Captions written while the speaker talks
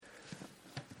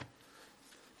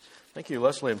Thank you,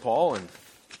 Leslie and Paul, and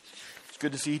it's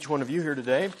good to see each one of you here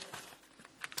today.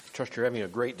 Trust you're having a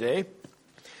great day.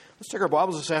 Let's take our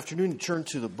Bibles this afternoon and turn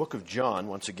to the book of John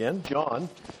once again. John,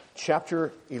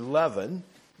 chapter 11.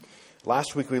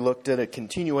 Last week we looked at a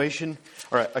continued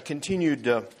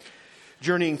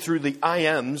journeying through the I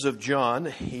ams of John.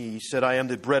 He said, I am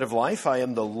the bread of life, I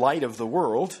am the light of the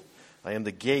world, I am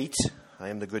the gate, I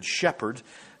am the good shepherd.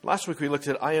 Last week we looked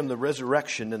at I am the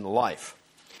resurrection and the life.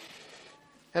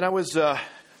 And I was kind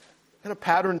of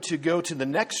patterned to go to the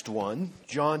next one,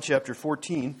 John chapter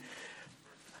 14.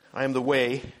 I am the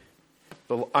way,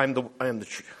 I am the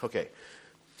truth. Okay.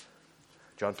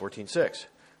 John 14:6.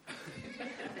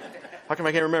 How come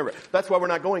I can't remember it? That's why we're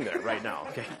not going there right now.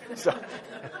 Okay.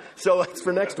 So that's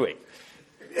for next week.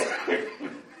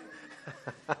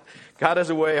 God has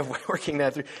a way of working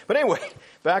that through. But anyway,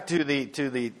 back to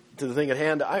the thing at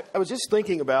hand. I was just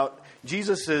thinking about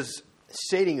Jesus is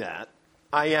stating that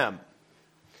I am.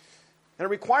 And it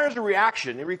requires a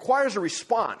reaction. It requires a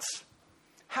response.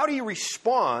 How do you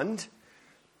respond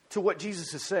to what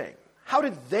Jesus is saying? How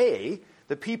did they,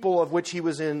 the people of which he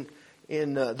was in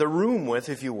the room with,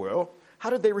 if you will, how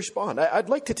did they respond? I'd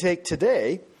like to take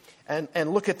today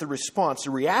and look at the response,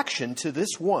 the reaction to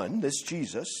this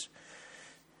Jesus,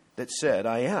 that said,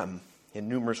 I am, in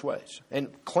numerous ways. And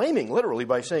claiming, literally,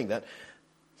 by saying that,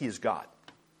 he is God.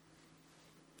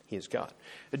 He is God.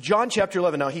 John chapter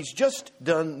 11. Now, he's just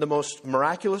done the most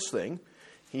miraculous thing.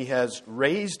 He has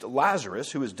raised Lazarus,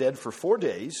 who was dead for 4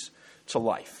 days, to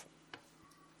life.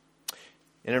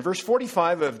 And in verse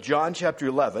 45 of John chapter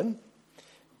 11,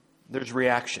 there's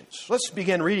reactions. Let's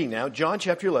begin reading now. John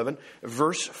chapter 11,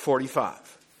 verse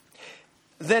 45.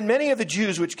 Then many of the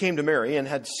Jews which came to Mary and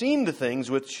had seen the things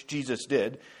which Jesus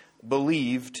did,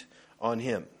 believed on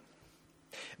him.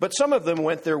 But some of them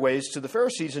went their ways to the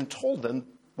Pharisees and told them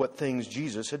what things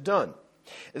Jesus had done.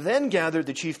 Then gathered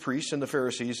the chief priests and the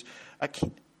Pharisees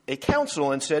a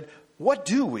council and said, What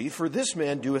do we? For this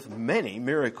man doeth many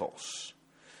miracles.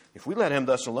 If we let him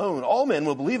thus alone, all men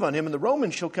will believe on him, and the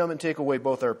Romans shall come and take away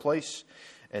both our place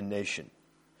and nation.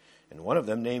 And one of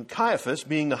them, named Caiaphas,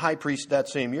 being the high priest that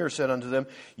same year, said unto them,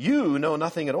 You know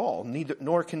nothing at all,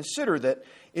 nor consider that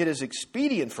it is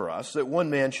expedient for us that one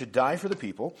man should die for the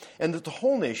people, and that the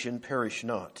whole nation perish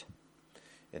not.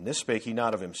 And this spake he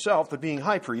not of himself, but being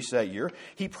high priest that year,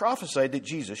 he prophesied that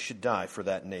Jesus should die for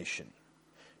that nation.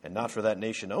 And not for that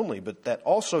nation only, but that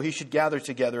also he should gather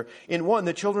together in one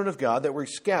the children of God that were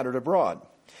scattered abroad.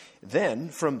 Then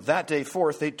from that day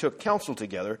forth they took counsel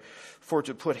together for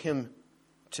to put him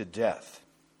to death.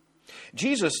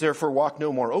 Jesus therefore walked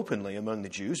no more openly among the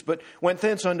Jews, but went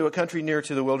thence unto a country near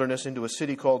to the wilderness, into a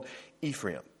city called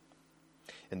Ephraim,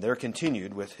 and there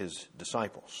continued with his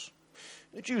disciples.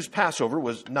 The Jews' Passover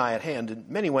was nigh at hand, and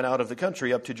many went out of the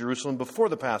country up to Jerusalem before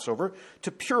the Passover to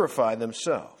purify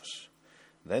themselves.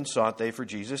 Then sought they for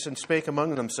Jesus, and spake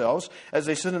among themselves, as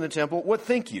they stood in the temple, What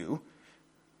think you,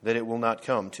 that it will not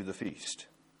come to the feast?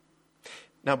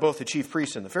 Now both the chief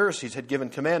priests and the Pharisees had given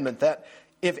commandment that,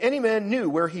 if any man knew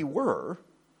where he were,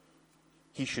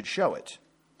 he should show it,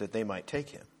 that they might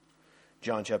take him.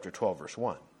 John chapter 12, verse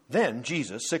 1. Then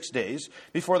Jesus, 6 days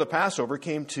before the Passover,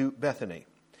 came to Bethany,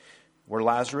 where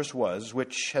Lazarus was,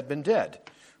 which had been dead,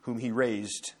 whom he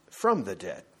raised from the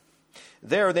dead.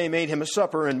 There they made him a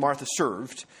supper, and Martha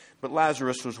served, but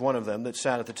Lazarus was one of them that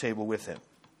sat at the table with him.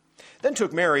 Then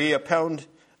took Mary a pound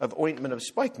of ointment of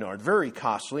spikenard, very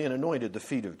costly, and anointed the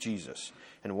feet of Jesus,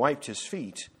 and wiped his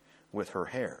feet with her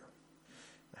hair.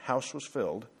 The house was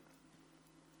filled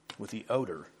with the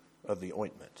odor of the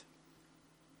ointment.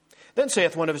 Then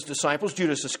saith one of his disciples,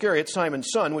 Judas Iscariot,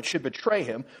 Simon's son, which should betray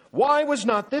him, Why was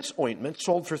not this ointment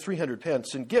sold for 300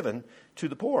 pence and given to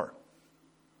the poor?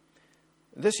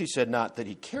 This he said not that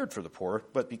he cared for the poor,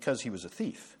 but because he was a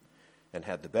thief, and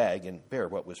had the bag, and bare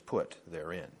what was put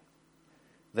therein.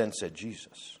 Then said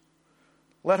Jesus,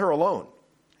 Let her alone.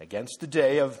 Against the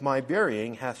day of my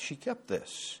burying hath she kept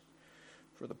this.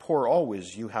 For the poor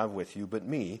always you have with you, but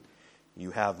me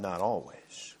you have not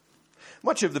always.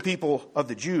 Much of the people of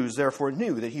the Jews therefore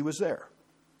knew that he was there.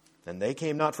 And they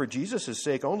came not for Jesus'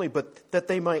 sake only, but that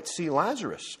they might see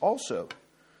Lazarus also,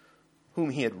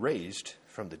 whom he had raised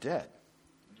from the dead.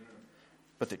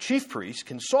 But the chief priests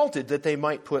consulted that they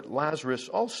might put Lazarus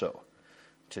also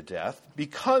to death,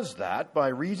 because that, by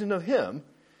reason of him,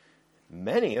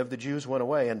 many of the Jews went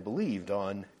away and believed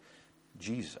on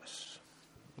Jesus.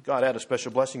 God add a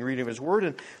special blessing reading of his word,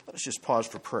 and let us just pause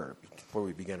for prayer before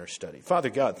we begin our study.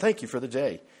 Father God, thank you for the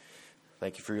day.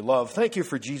 Thank you for your love. Thank you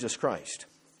for Jesus Christ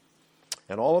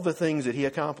and all of the things that he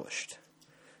accomplished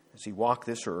as he walked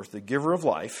this earth. The giver of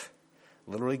life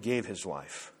literally gave his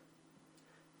life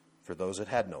for those that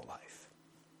had no life.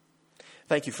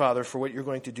 Thank you, Father, for what you're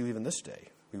going to do even this day.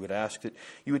 We would ask that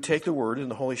you would take the word and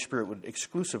the Holy Spirit would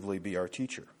exclusively be our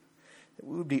teacher. That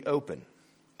we would be open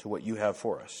to what you have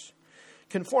for us.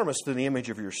 Conform us to the image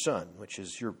of your Son, which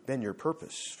has been your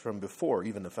purpose from before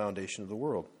even the foundation of the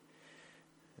world.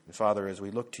 And Father, as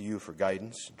we look to you for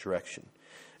guidance and direction,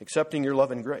 accepting your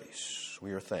love and grace,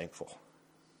 we are thankful.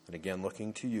 And again,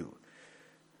 looking to you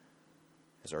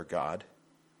as our God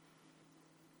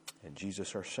and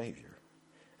Jesus our Savior,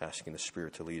 asking the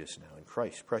Spirit to lead us now in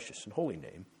Christ's precious and holy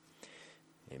name.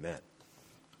 Amen.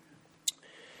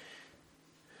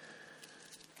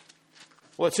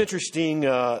 Well, it's interesting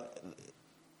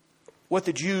what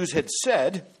the Jews had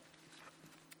said.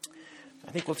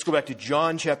 I think let's go back to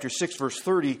John chapter 6, verse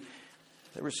 30.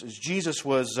 As Jesus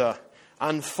was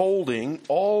unfolding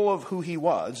all of who he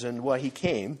was and why he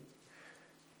came,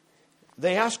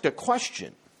 they asked a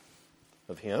question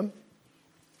of him.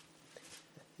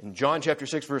 In John chapter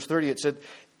 6, verse 30, it said,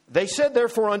 "They said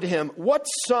therefore unto him, What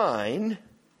sign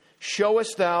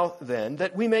showest thou then,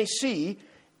 that we may see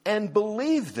and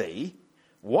believe thee?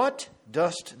 What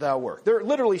dost thou work?" They're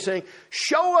literally saying,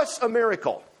 show us a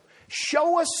miracle.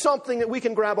 Show us something that we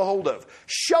can grab a hold of.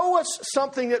 Show us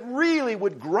something that really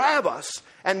would grab us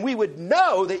and we would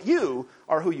know that you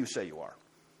are who you say you are.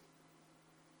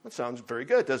 That sounds very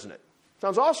good, doesn't it?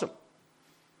 Sounds awesome.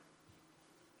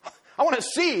 I want to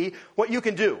see what you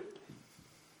can do.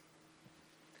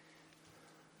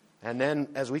 And then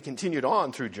as we continued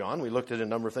on through John, we looked at a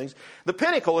number of things. The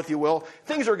pinnacle, if you will,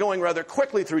 things are going rather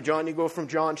quickly through John. You go from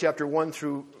John chapter 1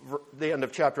 through the end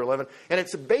of chapter 11, and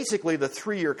it's basically the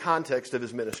 3-year context of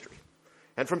his ministry.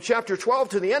 And from chapter 12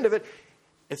 to the end of it,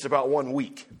 it's about 1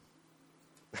 week.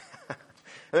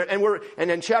 And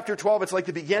in chapter 12, it's like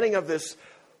the beginning of this,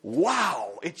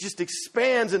 wow, it just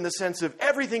expands in the sense of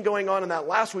everything going on in that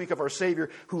last week of our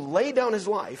Savior, who laid down his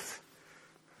life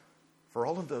for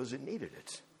all of those that needed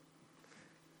it.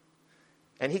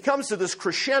 And he comes to this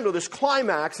crescendo, this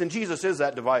climax, and Jesus is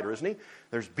that divider, isn't he?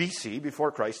 There's BC,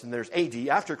 before Christ, and there's AD,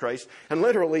 after Christ, and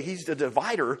literally he's the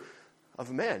divider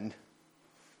of men.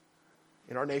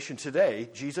 In our nation today,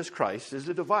 Jesus Christ is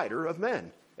the divider of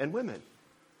men and women.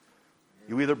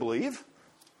 You either believe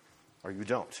or you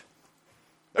don't.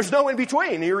 There's no in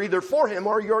between. You're either for him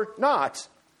or you're not.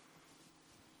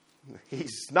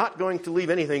 He's not going to leave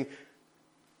anything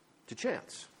to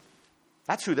chance.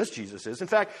 That's who this Jesus is. In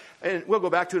fact, and we'll go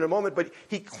back to it in a moment, but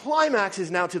he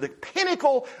climaxes now to the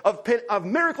pinnacle of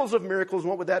miracles of miracles.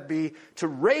 What would that be? To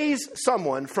raise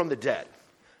someone from the dead.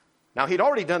 Now, he'd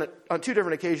already done it on 2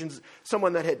 different occasions,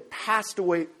 someone that had passed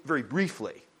away very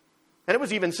briefly. And it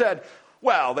was even said,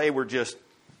 well, they were just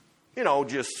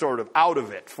sort of out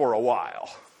of it for a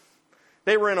while.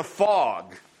 They were in a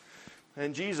fog.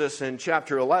 And Jesus in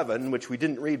chapter 11, which we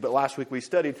didn't read, but last week we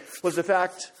studied, was the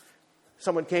fact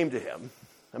someone came to him,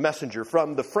 a messenger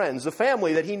from the friends, the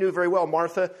family that he knew very well,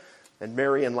 Martha and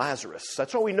Mary and Lazarus.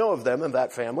 That's all we know of them and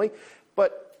that family.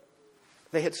 But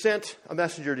they had sent a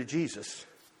messenger to Jesus.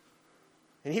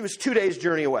 And he was 2 days'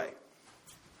 journey away.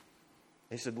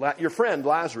 They said, your friend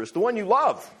Lazarus, the one you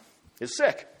love, is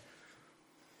sick.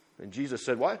 And Jesus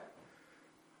said, what?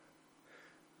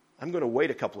 I'm going to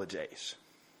wait a couple of days.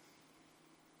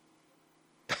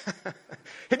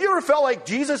 Have you ever felt like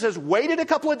Jesus has waited a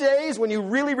couple of days when you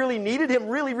really, really needed him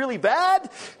really, really bad?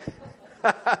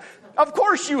 Of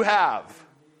course you have.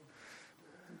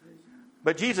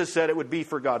 But Jesus said it would be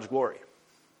for God's glory.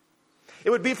 It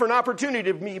would be for an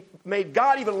opportunity to make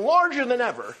God even larger than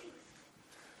ever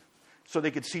so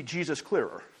they could see Jesus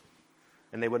clearer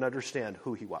and they would understand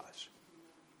who he was.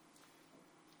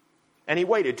 And he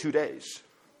waited 2 days.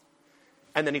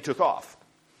 And then he took off.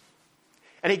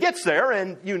 And he gets there,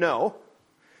 and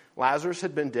Lazarus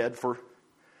had been dead for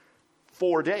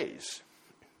 4 days.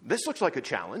 This looks like a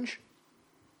challenge.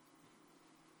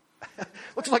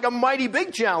 Looks like a mighty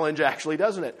big challenge, actually,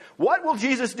 doesn't it? What will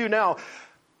Jesus do now?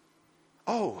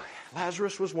 Oh,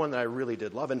 Lazarus was one that I really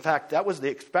did love. In fact, that was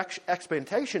the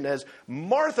expectation as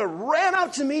Martha ran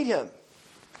out to meet him.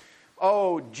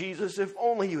 Oh, Jesus, if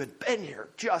only you had been here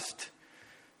just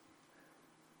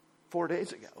 4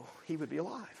 days ago, he would be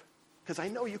alive. Because I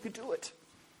know you could do it.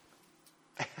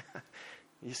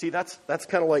 You see, that's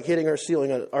kind of like hitting our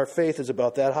ceiling. Our faith is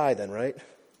about that high then, right?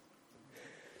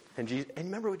 And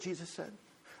remember what Jesus said?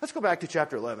 Let's go back to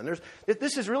chapter 11.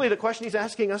 This is really the question he's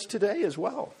asking us today as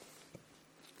well.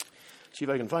 See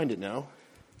if I can find it now.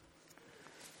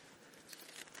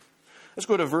 Let's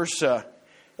go to verse,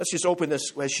 let's just open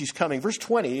this as she's coming. Verse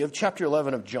 20 of chapter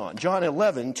 11 of John. John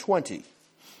 11:20.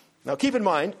 Now keep in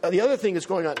mind, the other thing that's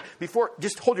going on,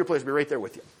 just hold your place, I'll be right there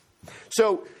with you.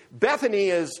 So Bethany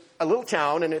is a little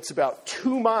town, and it's about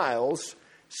 2 miles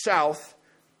south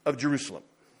of Jerusalem.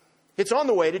 It's on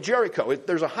the way to Jericho.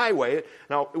 There's a highway.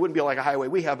 Now, it wouldn't be like a highway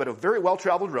we have, but a very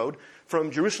well-traveled road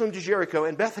from Jerusalem to Jericho,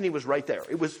 and Bethany was right there.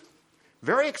 It was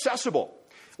very accessible.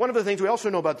 One of the things we also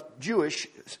know about Jewish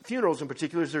funerals in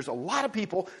particular is there's a lot of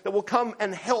people that will come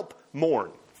and help mourn.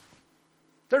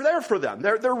 They're there for them.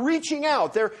 They're reaching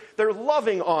out. They're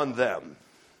loving on them,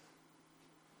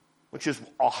 which is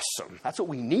awesome. That's what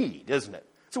we need, isn't it?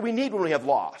 That's what we need when we have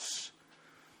loss.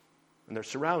 And they're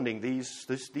surrounding these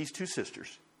 2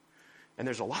 sisters. And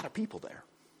there's a lot of people there.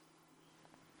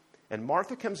 And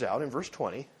Martha comes out in verse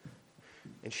 20,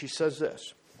 and she says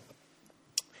this.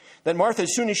 Then Martha,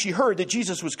 as soon as she heard that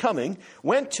Jesus was coming,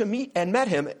 went to meet and met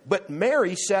him, but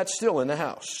Mary sat still in the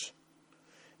house.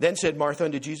 Then said Martha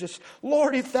unto Jesus,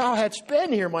 Lord, if thou hadst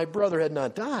been here, my brother had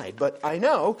not died. But I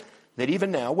know that even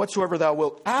now, whatsoever thou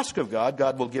wilt ask of God,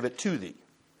 God will give it to thee.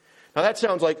 Now that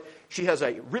sounds like she has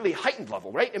a really heightened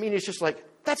level, right? I mean, it's just like,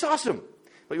 that's awesome.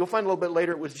 But you'll find a little bit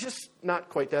later, it was just not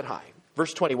quite that high.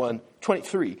 Verse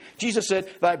 23, Jesus said,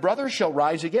 Thy brother shall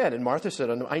rise again. And Martha said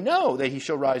unto him, I know that he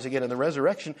shall rise again in the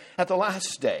resurrection at the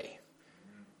last day.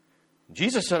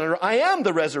 Jesus said unto her, I am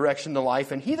the resurrection and the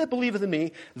life, and he that believeth in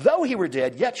me, though he were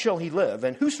dead, yet shall he live.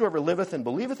 And whosoever liveth and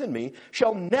believeth in me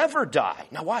shall never die.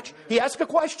 Now watch, he asked a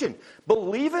question.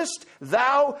 Believest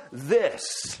thou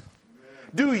this?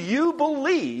 Do you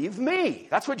believe me?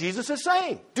 That's what Jesus is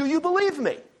saying. Do you believe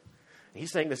me?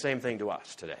 He's saying the same thing to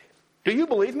us today. Do you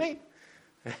believe me?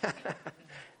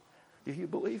 Do you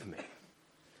believe me?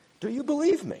 Do you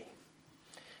believe me?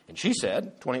 And she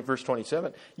said, verse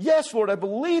 27, Yes, Lord, I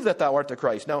believe that thou art the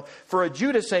Christ. Now, for a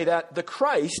Jew to say that, the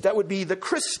Christ, that would be the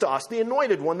Christos, the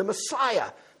anointed one, the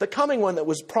Messiah, the coming one that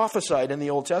was prophesied in the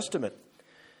Old Testament,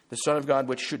 the Son of God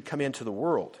which should come into the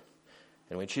world.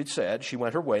 And when she had said, she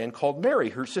went her way and called Mary,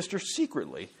 her sister,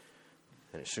 secretly.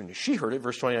 And as soon as she heard it,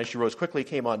 verse 29, she rose quickly,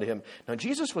 came unto him. Now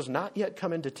Jesus was not yet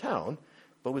come into town,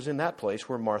 but was in that place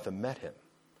where Martha met him.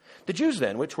 The Jews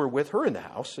then, which were with her in the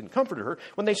house, and comforted her,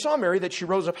 when they saw Mary, that she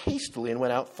rose up hastily and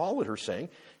went out, followed her, saying,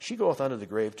 She goeth unto the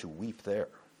grave to weep there.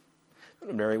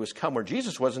 When Mary was come where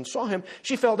Jesus was and saw him,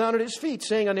 she fell down at his feet,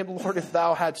 saying unto him, Lord, if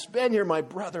thou hadst been here, my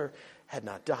brother had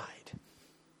not died.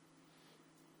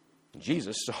 And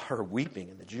Jesus saw her weeping,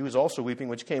 and the Jews also weeping,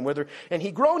 which came with her, and he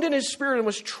groaned in his spirit and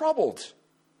was troubled.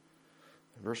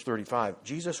 Verse 35,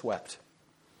 Jesus wept.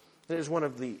 It is one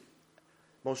of the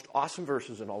most awesome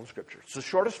verses in all of Scripture. It's the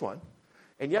shortest one.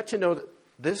 And yet to know that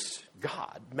this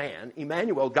God, man,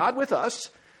 Emmanuel, God with us,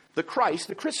 the Christ,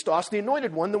 the Christos, the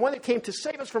anointed one, the one that came to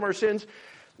save us from our sins,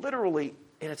 literally,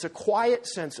 and it's a quiet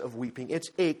sense of weeping.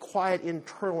 It's a quiet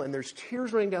internal, and there's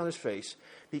tears running down his face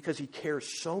because he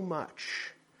cares so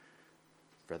much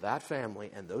for that family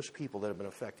and those people that have been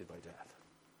affected by death.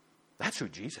 That's who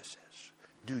Jesus is.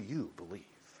 Do you believe?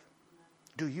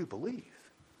 Do you believe?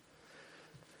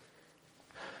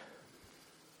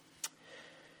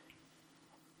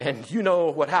 And you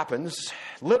know what happens,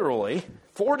 literally,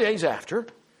 4 days after,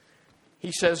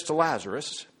 he says to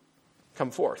Lazarus,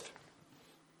 come forth.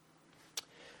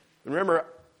 Remember,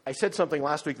 I said something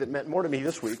last week that meant more to me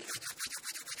this week.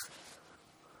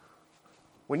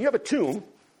 When you have a tomb,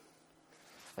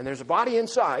 and there's a body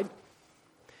inside,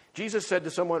 Jesus said to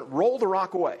someone, roll the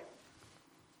rock away.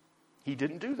 He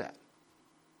didn't do that.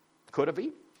 Could have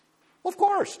he? Well, of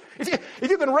course. If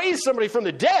you can raise somebody from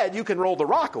the dead, you can roll the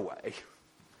rock away.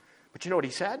 But you know what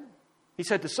he said? He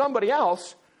said to somebody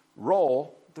else,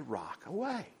 roll the rock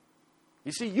away.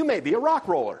 You see, you may be a rock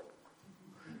roller.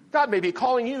 God may be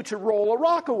calling you to roll a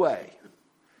rock away,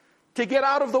 to get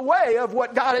out of the way of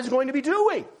what God is going to be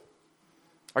doing.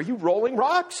 Are you rolling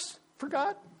rocks for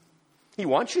God? He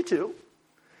wants you to.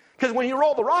 Because when you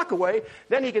roll the rock away,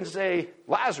 then he can say,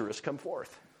 Lazarus, come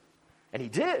forth. And he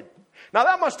did. Now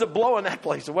that must have blown that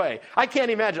place away. I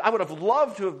can't imagine. I would have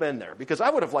loved to have been there because I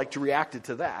would have liked to react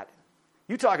to that.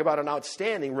 You talk about an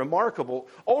outstanding, remarkable,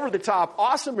 over-the-top,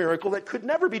 awesome miracle that could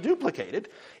never be duplicated,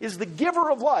 is the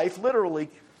giver of life literally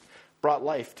brought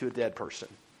life to a dead person.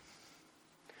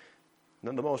 And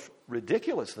then the most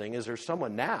ridiculous thing is there's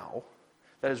someone now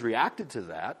that has reacted to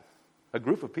that, a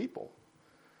group of people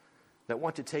that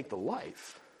want to take the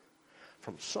life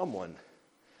from someone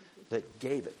that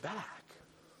gave it back.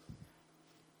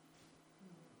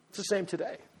 It's the same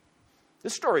today.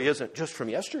 This story isn't just from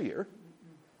yesteryear.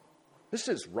 This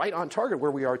is right on target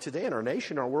where we are today in our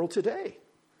nation, our world today.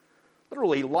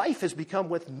 Literally, life has become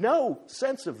with no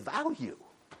sense of value.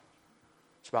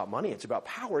 It's about money. It's about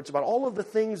power. It's about all of the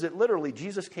things that literally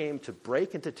Jesus came to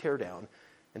break and to tear down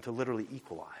and to literally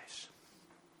equalize.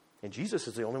 And Jesus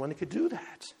is the only one that could do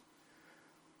that.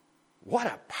 What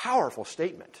a powerful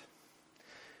statement.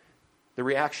 The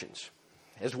reactions.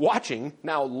 As watching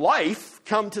now life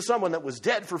come to someone that was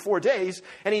dead for 4 days,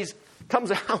 and he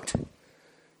comes out.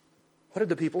 What did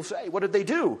the people say? What did they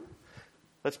do?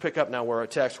 Let's pick up now where our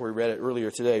text, where we read it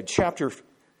earlier today. Chapter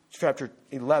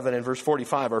 11 and verse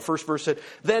 45. Our first verse said,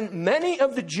 "Then many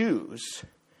of the Jews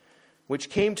which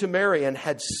came to Mary and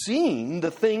had seen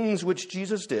the things which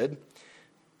Jesus did,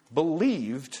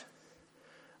 believed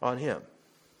on him."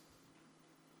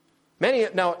 Many,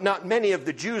 now, not many of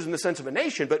the Jews in the sense of a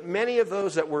nation, but many of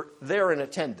those that were there in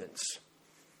attendance.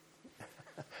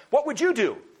 What would you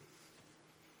do?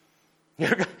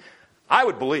 I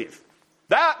would believe.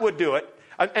 That would do it.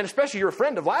 And especially you're a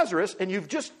friend of Lazarus, and you've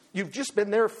just been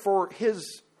there for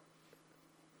his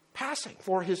passing,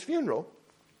 for his funeral.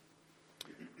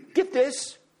 Get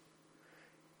this.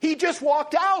 He just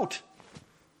walked out.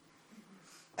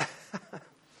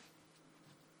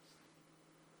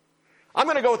 I'm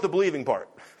going to go with the believing part.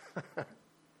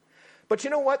 But you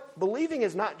know what? Believing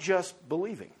is not just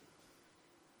believing.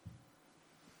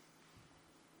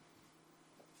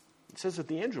 It says that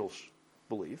the angels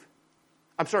believe.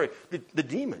 I'm sorry, the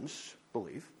demons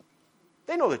believe.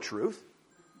 They know the truth.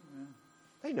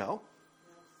 They know.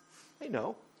 They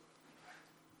know.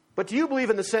 But do you believe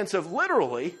in the sense of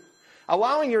literally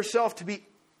allowing yourself to be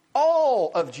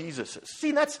all of Jesus's?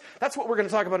 See, that's what we're going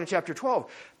to talk about in chapter 12.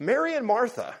 Mary and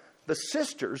Martha, the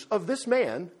sisters of this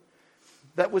man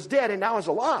that was dead and now is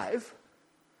alive,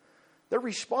 their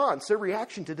response, their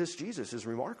reaction to this Jesus is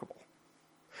remarkable.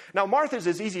 Now, Martha's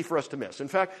is easy for us to miss. In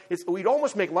fact, we'd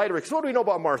almost make light of it. Because what do we know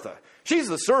about Martha? She's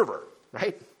the server,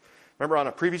 right? Remember on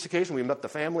a previous occasion we met the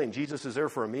family and Jesus is there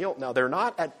for a meal? Now, they're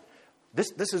not at...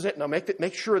 This is it. Now,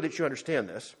 make sure that you understand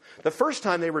this. The first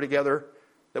time they were together,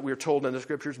 that we are told in the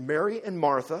Scriptures, Mary and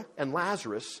Martha and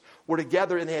Lazarus were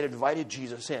together and they had invited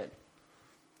Jesus in.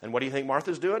 And what do you think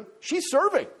Martha's doing? She's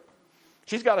serving.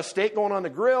 She's got a steak going on the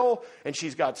grill, and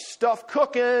she's got stuff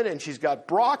cooking, and she's got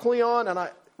broccoli on, and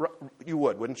you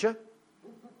would, wouldn't you?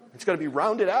 It's going to be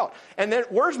rounded out. And then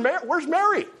where's Mary?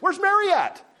 Where's Mary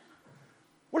at?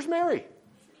 Where's Mary?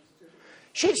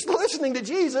 She's listening to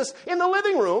Jesus in the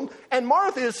living room, and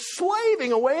Martha is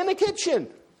slaving away in the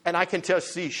kitchen. And I can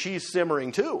just see she's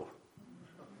simmering too,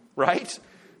 right?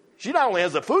 She not only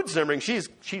has the food simmering, she's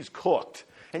cooked.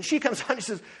 And she comes out and she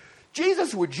says,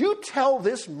 "Jesus, would you tell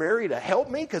this Mary to help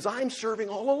me? Because I'm serving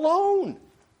all alone."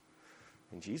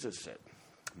 And Jesus said,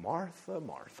 "Martha,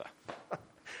 Martha."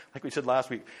 Like we said last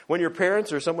week, when your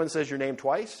parents or someone says your name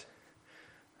twice,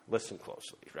 listen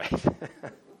closely,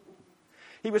 right?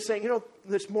 He was saying,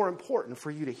 it's more important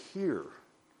for you to hear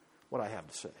what I have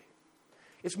to say.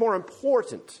 It's more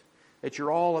important that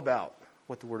you're all about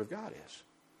what the Word of God is.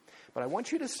 But I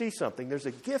want you to see something. There's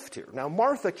a gift here. Now,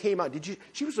 Martha came out.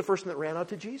 She was the first one that ran out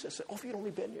to Jesus. Said, "Oh, if you'd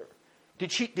only been here."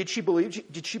 Did she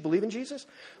believe in Jesus?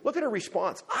 Look at her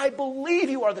response. "I believe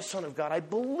you are the Son of God. I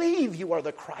believe you are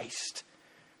the Christ."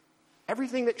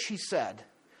 Everything that she said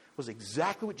was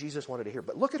exactly what Jesus wanted to hear.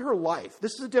 But look at her life.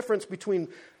 This is the difference between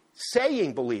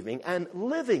saying believing and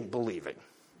living believing.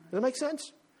 Does that make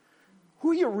sense?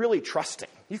 Who you're really trusting.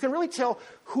 You can really tell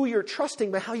who you're trusting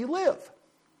by how you live.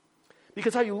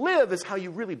 Because how you live is how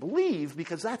you really believe,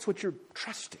 because that's what you're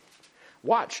trusting.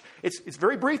 Watch. It's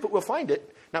very brief, but we'll find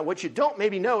it. Now, what you don't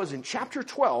maybe know is in chapter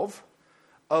 12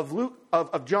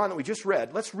 of John that we just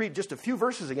read. Let's read just a few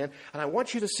verses again, and I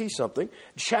want you to see something.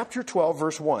 Chapter 12,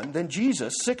 verse 1. Then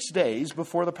Jesus, 6 days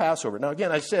before the Passover. Now,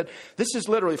 again, I said this is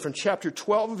literally from chapter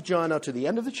 12 of John out to the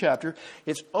end of the chapter.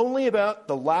 It's only about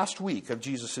the last week of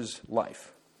Jesus'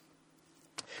 life.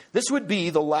 This would be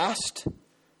the last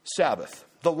Sabbath,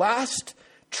 the last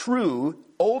true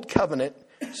Old Covenant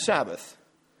Sabbath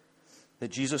that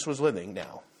Jesus was living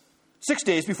now. 6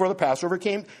 days before the Passover,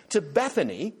 came to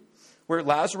Bethany, where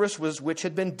Lazarus was, which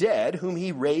had been dead, whom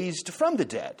he raised from the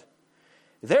dead.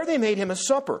 There they made him a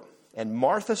supper, and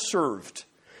Martha served.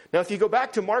 Now, if you go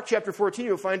back to Mark chapter 14,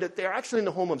 you'll find that they're actually in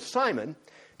the home of Simon,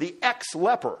 the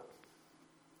ex-leper.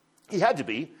 He had to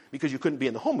be, because you couldn't be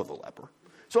in the home of a leper.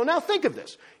 So now think of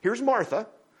this. Here's Martha,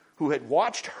 who had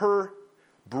watched her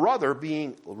brother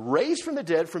being raised from the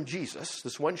dead from Jesus,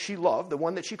 this one she loved, the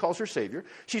one that she calls her Savior.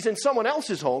 She's in someone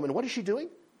else's home, and what is she doing?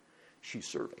 She's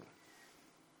serving.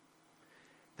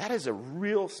 That is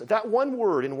that one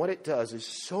word and what it does is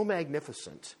so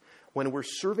magnificent. When we're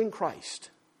serving Christ,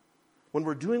 when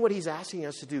we're doing what he's asking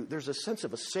us to do, there's a sense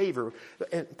of a savor.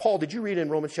 And Paul, did you read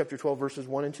in Romans chapter 12, verses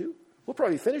 1 and 2? We'll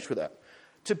probably finish with that.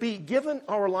 To be given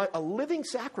our life, a living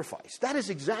sacrifice. That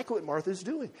is exactly what Martha's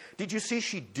doing. Did you see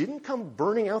she didn't come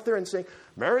burning out there and saying,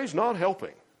 "Mary's not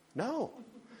helping"? No.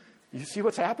 You see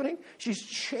what's happening? She's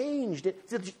changed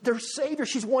it. Their Savior,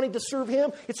 she's wanting to serve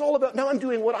him. It's all about, now I'm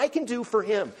doing what I can do for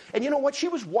him. And you know what? She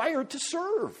was wired to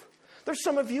serve. There's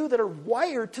some of you that are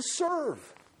wired to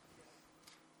serve.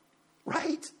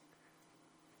 Right?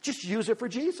 Just use it for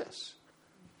Jesus.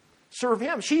 Serve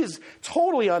him. She is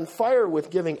totally on fire with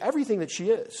giving everything that she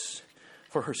is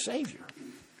for her Savior.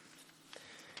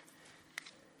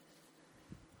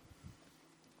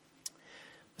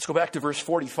 Let's go back to verse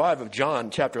 45 of John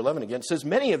chapter 11 again. It says,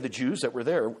 many of the Jews that were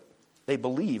there, they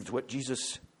believed what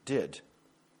Jesus did.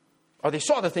 Or they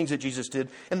saw the things that Jesus did,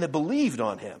 and they believed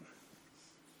on him.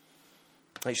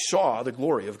 They saw the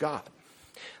glory of God.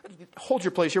 Hold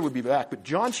your place here, we'll be back. But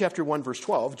John chapter 1, verse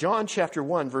 12. John chapter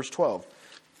 1, verse 12.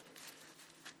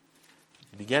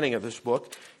 The beginning of this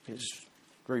book is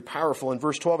very powerful. In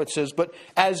verse 12 it says, but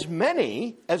as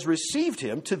many as received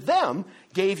him, to them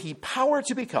gave he power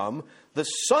to become the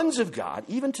sons of God,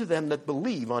 even to them that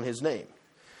believe on his name.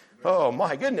 Oh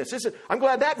my goodness. I'm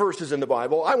glad that verse is in the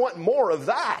Bible. I want more of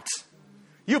that.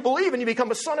 You believe and you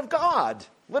become a son of God.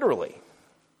 Literally.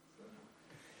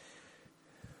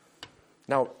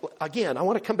 Now, again, I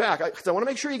want to come back because I want to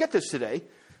make sure you get this today.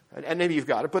 And maybe you've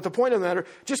got it. But the point of the matter,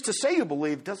 just to say you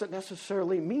believe doesn't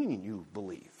necessarily mean you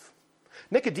believe.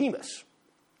 Nicodemus,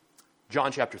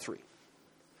 John chapter 3.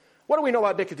 What do we know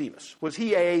about Nicodemus? Was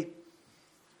he a...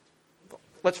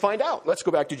 Let's find out. Let's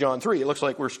go back to John 3. It looks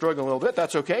like we're struggling a little bit.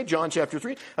 That's okay. John chapter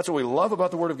 3. That's what we love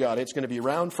about the Word of God. It's going to be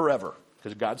around forever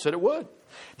because God said it would.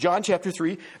 John chapter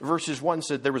 3, verses 1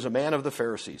 said there was a man of the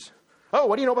Pharisees. Oh,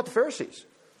 what do you know about the Pharisees?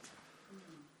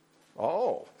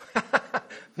 Oh,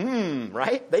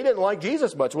 right? They didn't like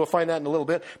Jesus much. We'll find that in a little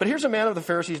bit. But here's a man of the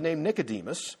Pharisees named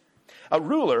Nicodemus, a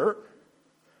ruler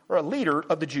or a leader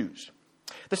of the Jews.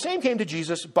 The same came to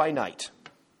Jesus by night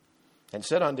and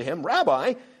said unto him,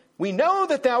 Rabbi, we know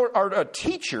that thou art a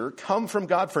teacher come from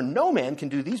God, for no man can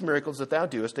do these miracles that thou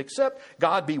doest except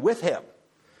God be with him.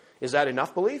 Is that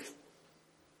enough belief?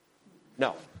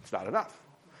 No, it's not enough.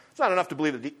 It's not enough to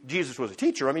believe that Jesus was a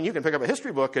teacher. I mean, you can pick up a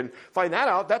history book and find that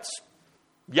out.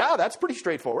 That's pretty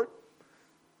straightforward.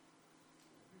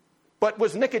 But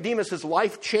was Nicodemus'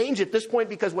 life changed at this point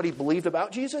because what he believed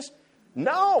about Jesus?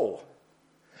 No.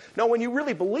 No, when you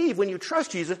really believe, when you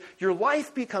trust Jesus, your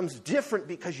life becomes different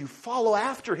because you follow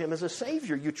after him as a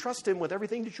Savior. You trust him with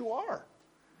everything that you are.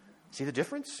 See the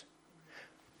difference?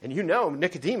 And you know,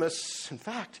 Nicodemus, in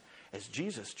fact, as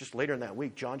Jesus, just later in that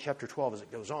week, John chapter 12, as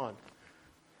it goes on,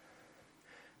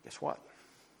 guess what?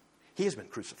 He has been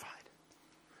crucified.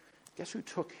 Guess who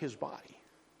took his body?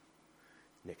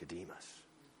 Nicodemus.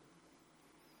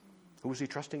 Who was he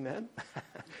trusting then?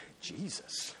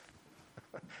 Jesus.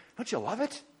 Don't you love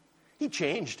it? He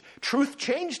changed. Truth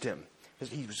changed him.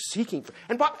 He was seeking.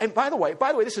 And by the way,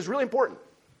 this is really important.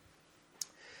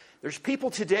 There's people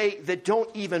today that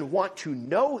don't even want to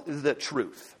know the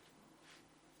truth.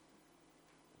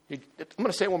 I'm going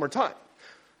to say it one more time.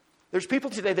 There's people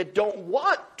today that don't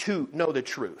want to know the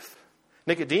truth.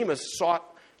 Nicodemus sought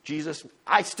Jesus.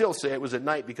 I still say it was at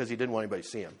night because he didn't want anybody to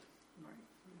see him.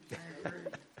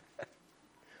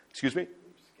 Excuse me?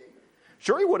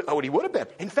 Sure he would. Oh, he would have been.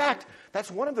 In fact, that's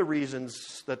one of the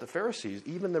reasons that the Pharisees,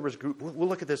 even there was a group. We'll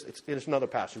look at this. It's another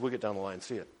passage. We'll get down the line and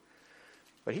see it.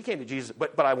 But he came to Jesus.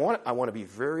 But I want to be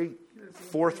very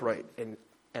forthright and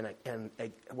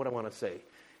what I want to say,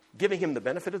 giving him the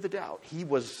benefit of the doubt. He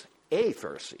was a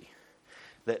Pharisee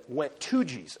that went to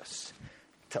Jesus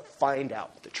to find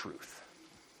out the truth.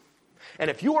 And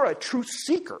if you are a truth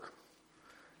seeker,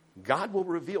 God will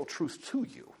reveal truth to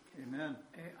you. Amen.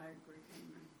 I agree.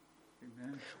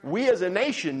 Amen. We as a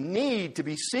nation need to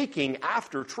be seeking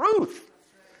after truth.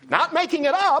 Not making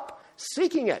it up,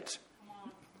 seeking it.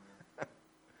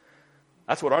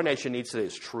 That's what our nation needs today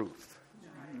is truth.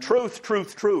 Truth,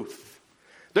 truth, truth.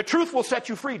 The truth will set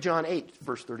you free, John 8,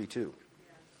 verse 32.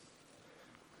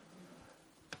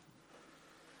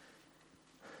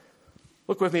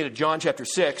 Look with me to John chapter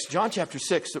 6. John chapter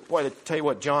 6, boy, I tell you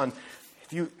what, John,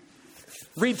 if you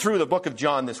read through the book of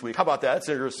John this week, how about that? That's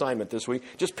your assignment this week.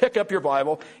 Just pick up your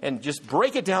Bible and just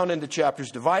break it down into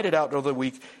chapters, divide it out over the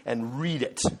week, and read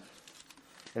it.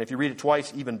 And if you read it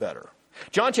twice, even better.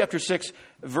 John chapter 6,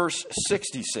 verse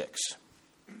 66.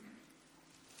 I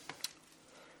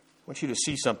want you to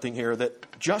see something here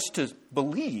that just to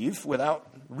believe without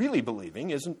really believing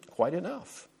isn't quite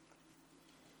enough.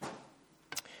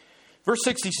 Verse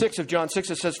 66 of John 6,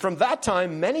 it says, from that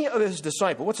time, many of his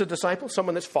disciples, what's a disciple?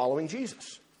 Someone that's following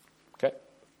Jesus. Okay.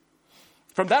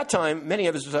 From that time, many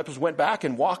of his disciples went back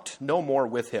and walked no more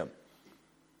with him.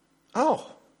 Oh.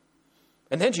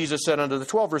 And then Jesus said unto the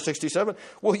 12, verse 67,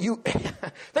 well, you,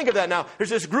 think of that now. There's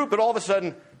this group that all of a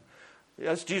sudden,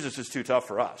 Yes, Jesus is too tough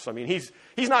for us. I mean, he's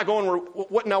not going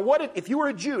where. If you were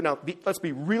a Jew? Now, let's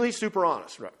be really super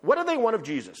honest. Right? What do they want of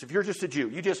Jesus? If you're just a Jew,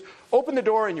 you just open the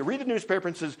door and you read the newspaper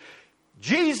and says,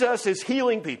 Jesus is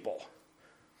healing people.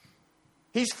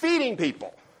 He's feeding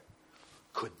people.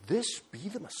 Could this be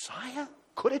the Messiah?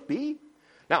 Could it be?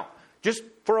 Now, just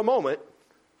for a moment,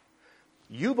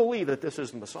 you believe that this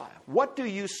is the Messiah. What do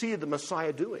you see the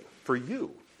Messiah doing for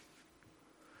you?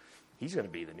 He's going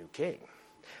to be the new king.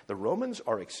 The Romans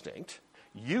are extinct.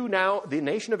 You now, the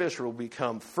nation of Israel, will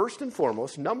become first and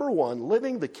foremost, number one,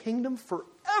 living the kingdom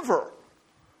forever.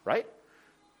 Right?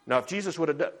 Now, if Jesus would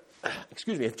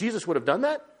have done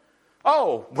that,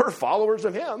 oh, we're followers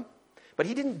of him. But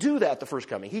he didn't do that the first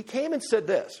coming. He came and said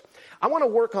this, I want to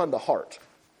work on the heart.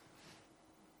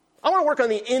 I want to work on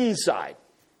the inside.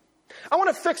 I want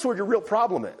to fix where your real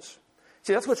problem is.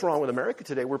 See, that's what's wrong with America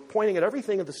today. We're pointing at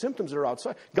everything of the symptoms that are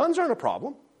outside. Guns aren't a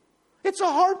problem. It's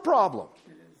a heart problem.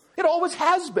 It always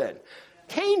has been.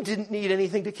 Cain didn't need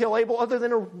anything to kill Abel other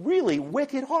than a really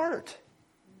wicked heart.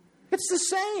 It's the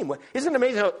same. Isn't it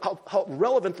amazing how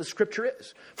relevant the scripture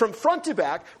is? From front to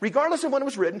back, regardless of when it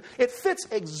was written, it fits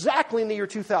exactly in the year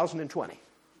 2020.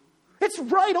 It's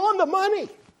right on the money.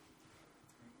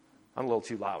 I'm a little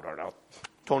too loud, aren't I? I'll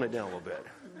tone it down a little bit.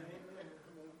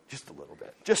 Just a little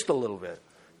bit. Just a little bit.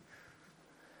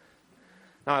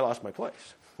 Now I lost my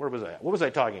place. Where was I at? What was I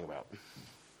talking about?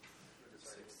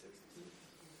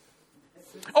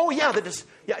 Oh, yeah,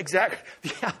 exactly.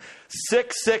 Yeah,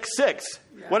 666.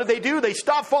 What did they do? They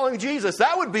stopped following Jesus.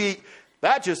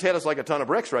 That just hit us like a ton of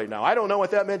bricks right now. I don't know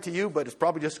what that meant to you, but it's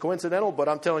probably just coincidental. But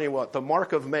I'm telling you what, the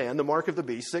mark of man, the mark of the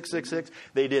beast, 666,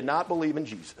 they did not believe in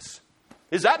Jesus.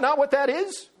 Is that not what that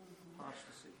is?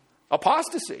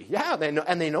 Apostasy. Yeah,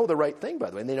 they know the right thing, by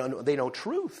the way. And they know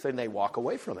truth, and they walk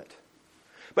away from it.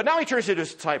 But now he turns to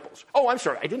his disciples. Oh, I'm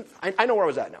sorry. I know where I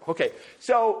was at now. Okay,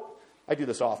 so I do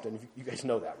this often. You guys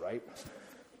know that, right?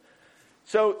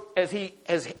 So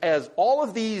as all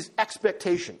of these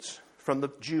expectations from the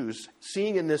Jews,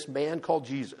 seeing in this man called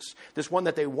Jesus, this one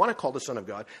that they want to call the Son of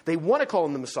God, they want to call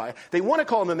him the Messiah, they want to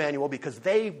call him Emmanuel because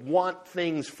they want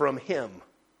things from him.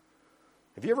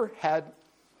 Have you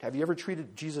ever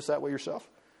treated Jesus that way yourself?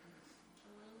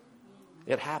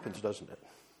 It happens, doesn't it?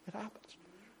 It happens.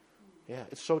 Yeah,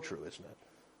 it's so true, isn't it?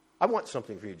 I want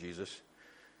something for you, Jesus.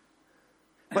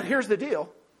 But here's the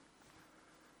deal.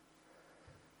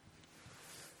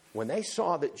 When they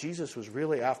saw that Jesus was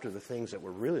really after the things that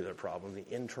were really their problem, the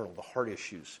internal, the heart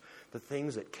issues, the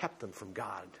things that kept them from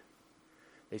God,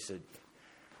 they said,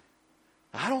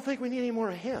 I don't think we need any more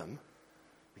of him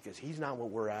because he's not what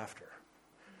we're after.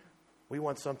 We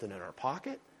want something in our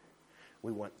pocket.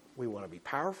 We want to be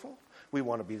powerful. We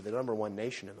want to be the number one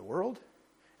nation in the world.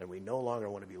 And we no longer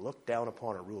want to be looked down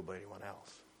upon or ruled by anyone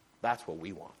else. That's what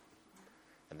we want.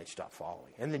 And they stop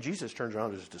following. And then Jesus turns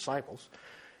around to his disciples.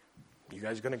 You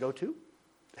guys going to go too?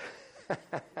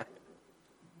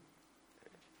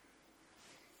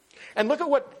 And look at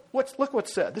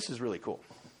what's said. This is really cool.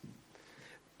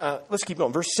 Let's keep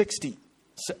going. Verse 68.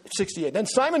 Then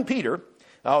Simon Peter,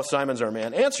 Simon's our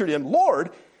man, answered him, Lord,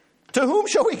 to whom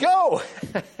shall we go?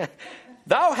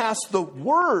 Thou hast the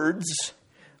words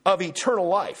of eternal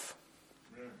life.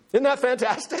 Isn't that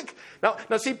fantastic?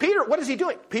 Now see, Peter, what is he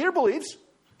doing? Peter believes.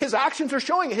 His actions are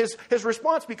showing his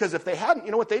response, because if they hadn't,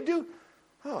 you know what they'd do?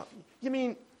 Oh, you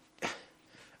mean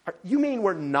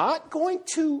we're not going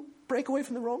to break away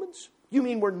from the Romans? You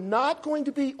mean we're not going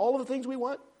to be all of the things we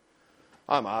want?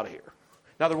 I'm out of here.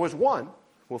 Now there was one,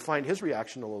 we'll find his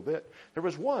reaction in a little bit. There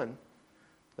was one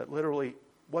that literally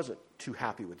wasn't too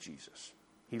happy with Jesus.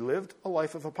 He lived a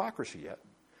life of hypocrisy yet.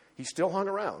 He still hung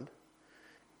around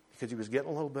because he was getting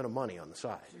a little bit of money on the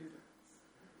side.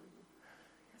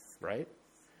 Right?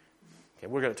 Okay,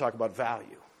 we're going to talk about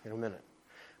value in a minute.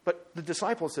 But the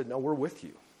disciples said, no, we're with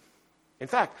you. In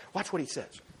fact, watch what he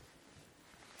says.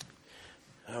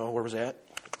 Oh, where was that?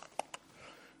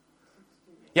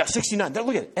 Yeah, 69.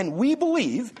 Look at it. And we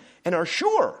believe and are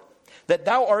sure that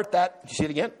thou art that, you see it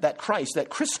again? That Christ, that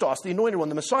Christos, the anointed one,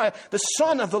 the Messiah, the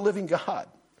Son of the living God.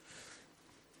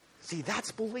 See,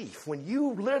 that's belief. When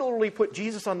you literally put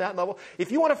Jesus on that level,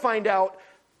 if you want to find out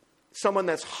someone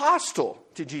that's hostile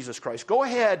to Jesus Christ, go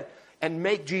ahead and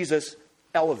make Jesus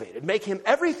elevated. Make him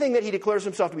everything that he declares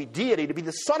himself to be, deity, to be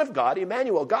the Son of God,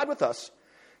 Emmanuel, God with us.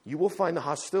 You will find the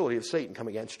hostility of Satan come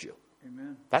against you.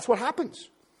 Amen. That's what happens.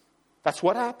 That's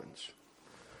what happens.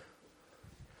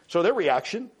 So their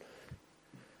reaction,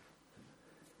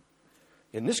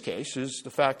 in this case, is the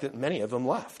fact that many of them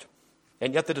left.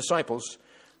 And yet the disciples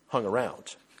hung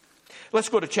around. Let's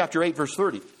go to chapter 8, verse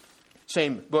 30.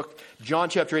 Same book, John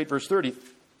chapter 8, verse 30.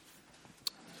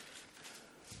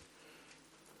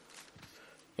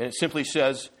 And it simply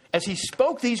says, as he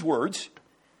spoke these words,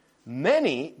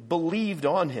 many believed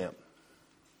on him.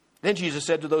 Then Jesus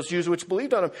said to those Jews which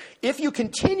believed on him, if you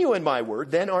continue in my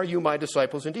word, then are you my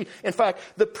disciples indeed. In fact,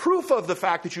 the proof of the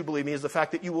fact that you believe me is the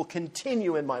fact that you will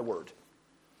continue in my word.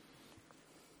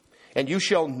 And you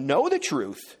shall know the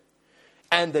truth,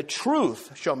 and the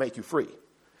truth shall make you free.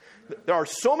 There are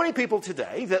so many people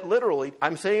today that literally,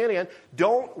 I'm saying it again,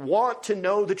 don't want to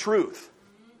know the truth.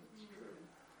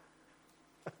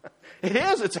 It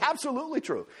is. It's absolutely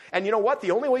true. And you know what?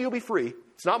 The only way you'll be free,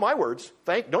 it's not my words.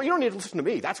 You don't need to listen to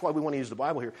me. That's why we want to use the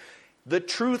Bible here. The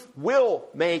truth will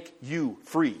make you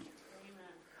free. Amen.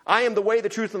 I am the way, the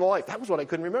truth, and the life. That was what I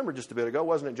couldn't remember just a bit ago,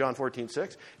 wasn't it? John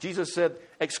 14:6. Jesus said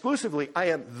exclusively, I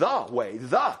am the way,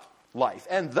 the life,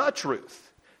 and the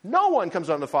truth. No one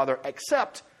comes on the Father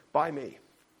except by me.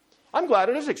 I'm glad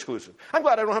it is exclusive. I'm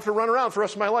glad I don't have to run around for the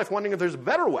rest of my life wondering if there's a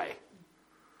better way.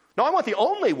 No, I want the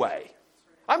only way.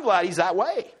 I'm glad he's that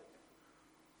way.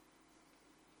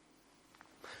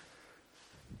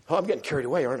 Oh, I'm getting carried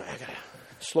away, aren't I? I got to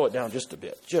slow it down just a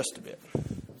bit.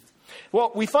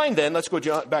 Well, we find then, let's go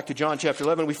back to John chapter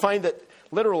 11. We find that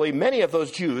literally many of those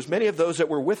Jews, many of those that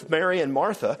were with Mary and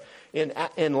Martha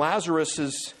in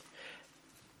Lazarus'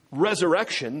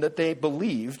 resurrection, that they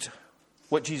believed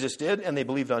what Jesus did and they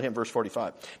believed on him, verse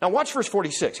 45. Now watch verse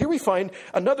 46. Here we find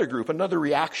another group, another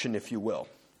reaction, if you will.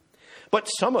 But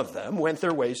some of them went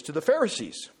their ways to the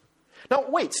Pharisees. Now,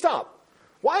 wait, stop.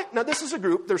 Why? Now, this is a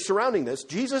group. They're surrounding this.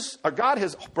 God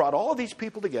has brought all of these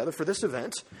people together for this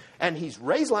event, and he's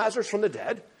raised Lazarus from the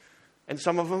dead, and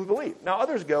some of them believe. Now,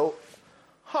 others go,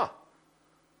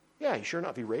 yeah, he sure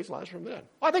enough, he raised Lazarus from the dead.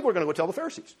 Well, I think we're going to go tell the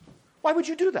Pharisees. Why would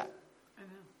you do that?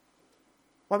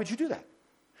 Why would you do that?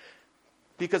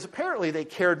 Because apparently they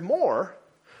cared more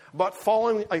about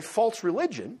following a false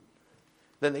religion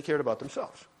than they cared about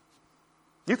themselves.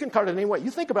 You can cut it any way. You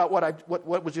think about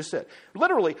what was just said.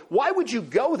 Literally, why would you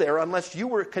go there unless you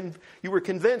were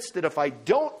convinced that if I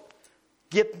don't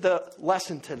get the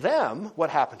lesson to them,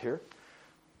 what happened here,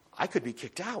 I could be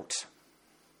kicked out.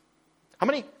 How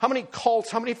many cults,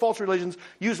 how many false religions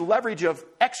use leverage of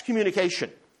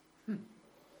excommunication?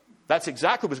 That's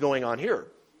exactly what's going on here.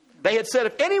 They had said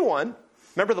if anyone,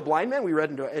 remember the blind man we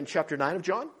read in chapter 9 of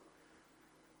John?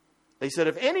 They said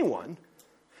if anyone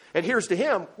adheres to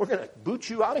him, we're going to boot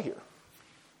you out of here.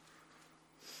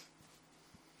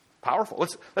 Powerful.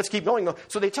 Let's keep going though.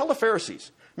 So they tell the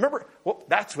Pharisees. Remember, well,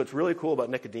 that's what's really cool about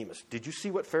Nicodemus. Did you see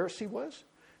what Pharisee was?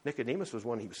 Nicodemus was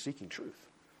one he was seeking truth.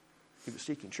 He was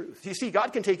seeking truth. You see,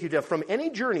 God can take you from any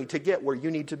journey to get where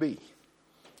you need to be.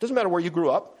 Doesn't matter where you grew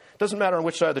up. Doesn't matter on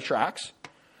which side of the tracks.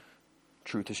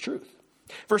 Truth is truth.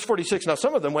 Verse 46, now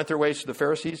some of them went their ways to the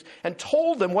Pharisees and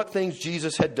told them what things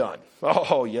Jesus had done.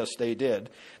 Oh, yes, they did.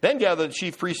 Then gathered the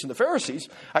chief priests and the Pharisees,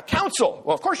 a council.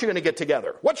 Well, of course you're going to get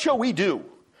together. What shall we do?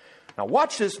 Now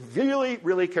watch this really,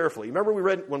 really carefully. Remember we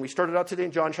read when we started out today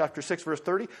in John chapter 6, verse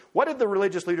 30? What did the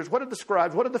religious leaders, what did the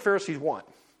scribes, what did the Pharisees want?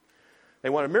 They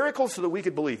wanted miracles so that we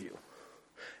could believe you.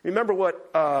 Remember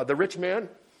what the rich man,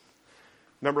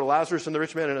 remember Lazarus and the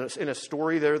rich man in a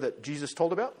story there that Jesus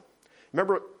told about?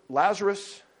 Remember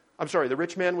the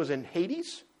rich man was in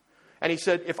Hades. And he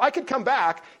said, if I could come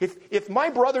back, if my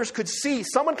brothers could see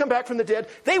someone come back from the dead,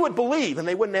 they would believe and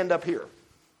they wouldn't end up here.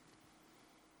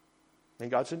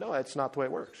 And God said, no, that's not the way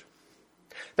it works.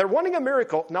 They're wanting a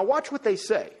miracle. Now watch what they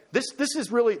say. This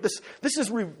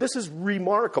is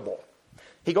remarkable.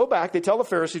 He go back, they tell the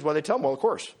Pharisees, they tell them, well, of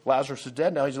course, Lazarus is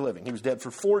dead, now he's living. He was dead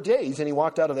for 4 days and he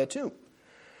walked out of that tomb.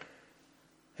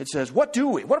 It says, what are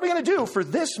we going to do? For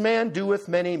this man doeth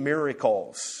many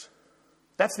miracles.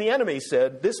 That's the enemy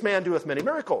said, this man doeth many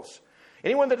miracles.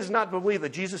 Anyone that does not believe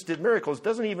that Jesus did miracles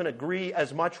doesn't even agree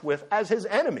as much with as his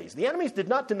enemies. The enemies did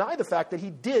not deny the fact that he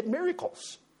did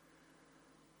miracles.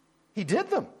 He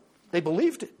did them. They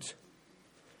believed it.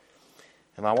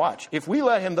 And now watch. If we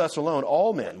let him thus alone,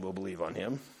 all men will believe on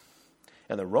him.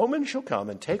 And the Romans shall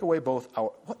come and take away both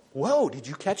our... Whoa, did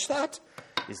you catch that?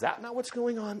 Is that not what's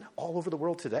going on all over the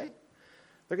world today?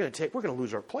 We're going to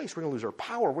lose our place. We're going to lose our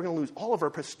power. We're going to lose all of our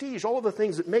prestige, all of the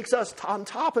things that makes us on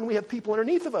top, and we have people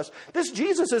underneath of us. This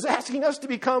Jesus is asking us to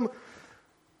become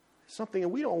something that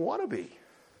we don't want to be.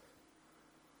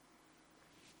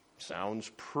 Sounds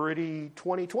pretty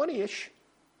 2020-ish.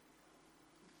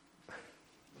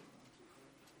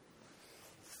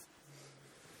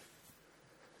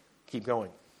 Keep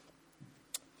going.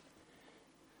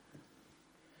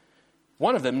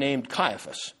 One of them named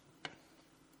Caiaphas.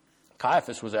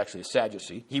 Caiaphas was actually a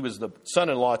Sadducee. He was the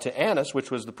son-in-law to Annas, which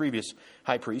was the previous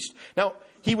high priest. Now,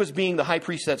 he was being the high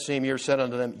priest that same year, said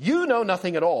unto them, you know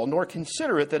nothing at all, nor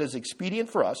consider it that is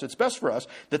expedient for us, it's best for us,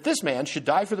 that this man should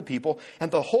die for the people, and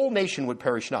the whole nation would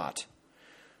perish not.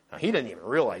 Now, he didn't even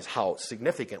realize how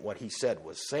significant what he said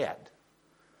was said.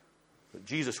 That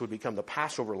Jesus would become the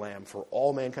Passover lamb for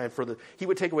all mankind. He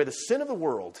would take away the sin of the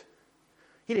world.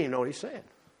 He didn't even know what he's saying.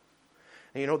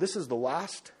 And you know, this is the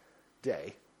last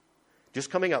day, just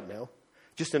coming up now,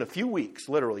 just in a few weeks,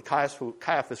 literally,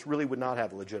 Caiaphas really would not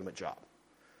have a legitimate job.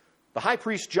 The high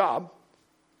priest's job,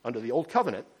 under the Old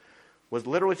Covenant, was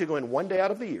literally to go in one day out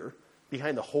of the year,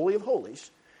 behind the Holy of Holies.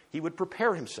 He would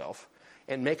prepare himself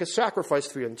and make a sacrifice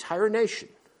for the entire nation,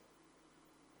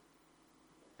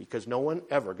 because no one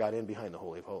ever got in behind the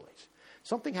Holy of Holies.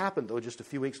 Something happened, though, just a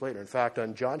few weeks later. In fact,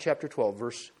 on John chapter 12,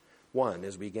 verse 1,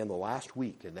 as we began the last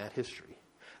week in that history,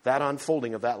 that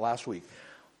unfolding of that last week,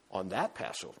 on that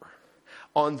Passover,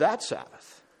 on that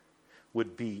Sabbath,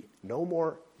 would be no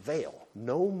more veil,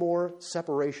 no more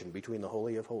separation between the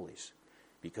Holy of Holies,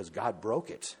 because God broke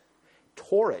it,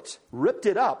 tore it, ripped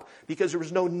it up, because there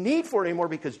was no need for it anymore,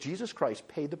 because Jesus Christ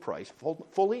paid the price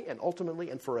fully and ultimately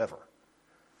and forever.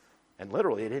 And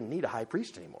literally, they didn't need a high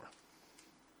priest anymore.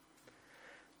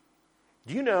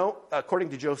 Do you know, according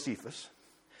to Josephus,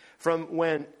 from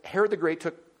when Herod the Great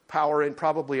took power in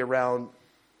probably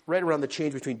right around the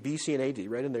change between BC and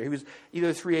AD, right in there. He was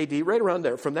either 3 AD, right around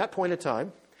there. From that point in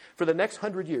time, for the next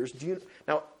 100 years,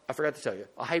 now, I forgot to tell you,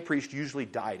 a high priest usually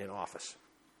died in office.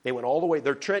 They went all the way,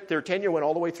 their tenure went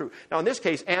all the way through. Now, in this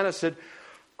case, Annas said,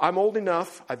 I'm old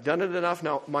enough, I've done it enough.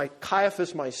 Now, my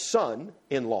Caiaphas, my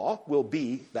son-in-law, will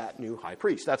be that new high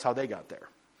priest. That's how they got there.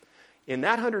 In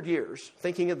that 100 years,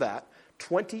 thinking of that,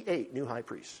 28 new high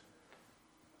priests.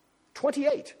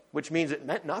 28, which means it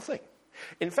meant nothing.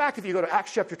 In fact, if you go to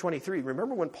Acts chapter 23,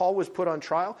 remember when Paul was put on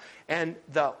trial and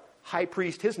the high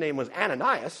priest, his name was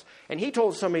Ananias, and he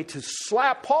told somebody to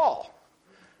slap Paul.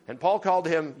 And Paul called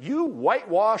him, you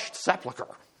whitewashed sepulcher.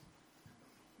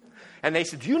 And they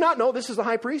said, do you not know this is the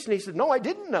high priest? And he said, no, I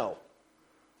didn't know.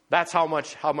 That's how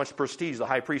much prestige the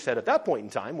high priest had at that point in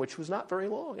time, which was not very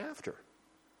long after.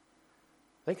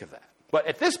 Think of that. But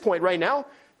at this point right now,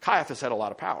 Caiaphas had a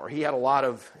lot of power. He had a lot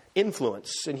of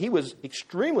influence, and he was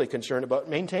extremely concerned about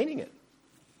maintaining it.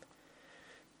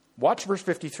 Watch verse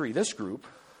 53. This group,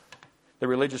 the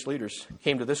religious leaders,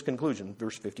 came to this conclusion,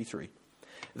 verse 53.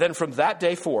 Then from that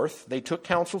day forth, they took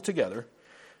counsel together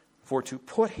for to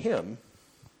put him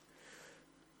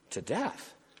to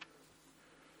death.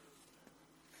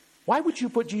 Why would you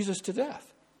put Jesus to death?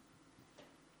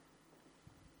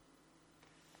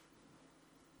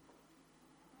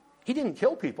 He didn't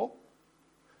kill people.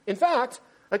 In fact,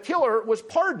 a killer was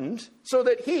pardoned so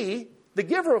that he, the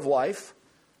giver of life,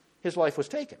 his life was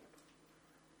taken.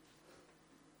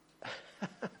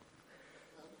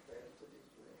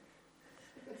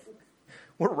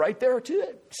 We're right there too,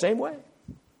 same way.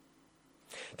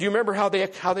 Do you remember how they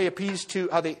appeased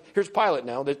here's Pilate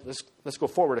now. Let's go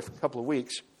forward a couple of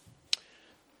weeks.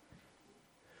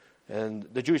 And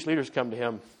the Jewish leaders come to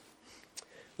him.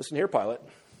 Listen here, Pilate.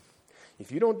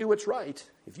 If you don't do what's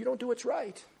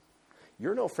right,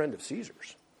 you're no friend of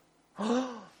Caesar's.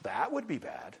 That would be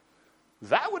bad.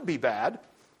 That would be bad.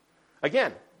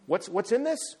 Again, what's in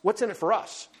this? What's in it for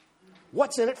us?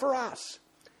 What's in it for us?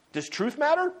 Does truth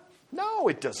matter? No,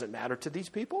 it doesn't matter to these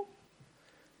people.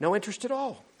 No interest at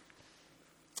all.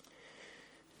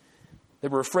 They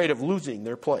were afraid of losing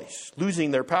their place,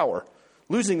 losing their power,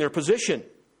 losing their position.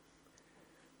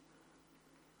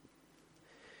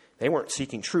 They weren't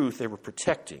seeking truth, they were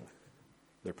protecting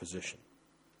their position.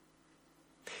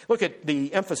 Look at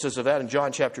the emphasis of that in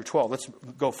John chapter 12. Let's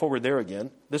go forward there again.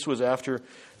 This was after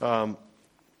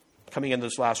coming into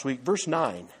this last week. Verse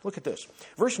 9. Look at this.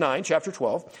 Verse 9, chapter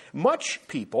 12. Much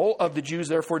people of the Jews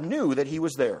therefore knew that he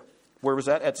was there. Where was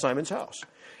that? At Simon's house.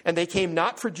 And they came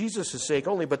not for Jesus' sake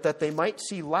only, but that they might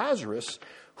see Lazarus,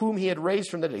 whom he had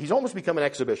raised from the dead. He's almost become an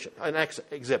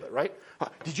exhibit, right?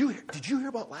 Did you hear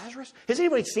about Lazarus? Has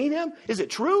anybody seen him? Is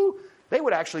it true? They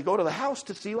would actually go to the house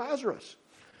to see Lazarus.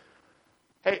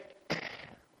 Hey,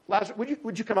 Lazarus,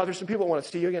 would you come out? There's some people who want to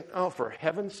see you again. Oh, for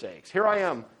heaven's sakes. Here I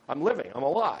am. I'm living. I'm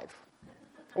alive.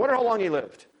 I wonder how long he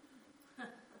lived.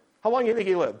 How long do you think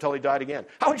he lived until he died again?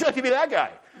 How would you like to be that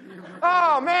guy?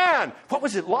 Oh, man. What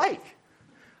was it like?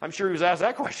 I'm sure he was asked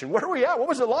that question. Where are we at? What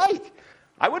was it like?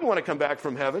 I wouldn't want to come back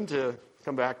from heaven to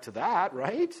come back to that,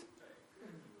 right?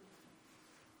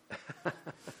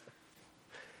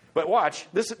 But watch.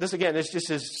 This again, this just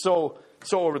is so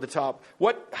over the top.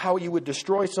 How you would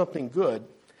destroy something good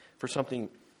for something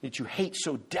that you hate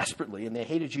so desperately, and they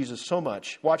hated Jesus so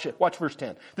much. Watch it. Watch verse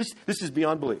 10. This is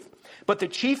beyond belief. But the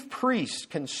chief priests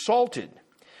consulted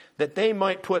that they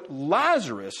might put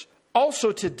Lazarus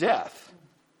also to death,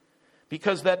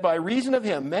 because that by reason of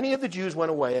him, many of the Jews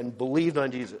went away and believed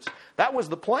on Jesus. That was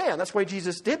the plan. That's why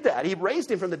Jesus did that. He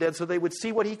raised him from the dead so they would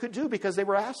see what he could do, because they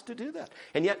were asked to do that.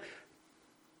 And yet,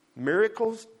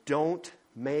 miracles don't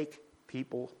make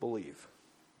people believe.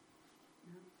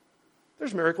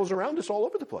 There's miracles around us all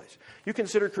over the place. You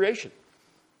consider creation.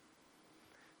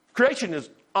 Creation is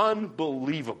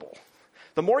unbelievable.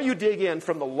 The more you dig in,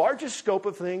 from the largest scope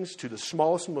of things to the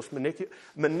smallest and most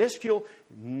minuscule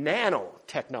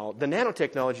nanotechnology, the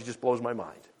nanotechnology just blows my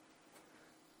mind.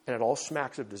 And it all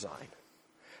smacks of design.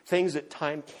 Things that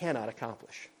time cannot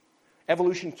accomplish.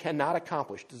 Evolution cannot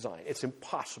accomplish design. It's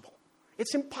impossible.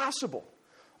 It's impossible.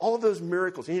 All of those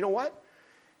miracles. And you know what?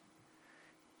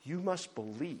 You must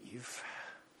believe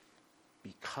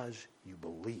because you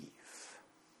believe.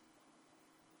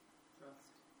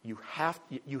 You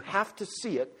have to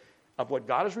see it of what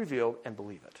God has revealed and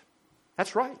believe it.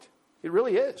 That's right. It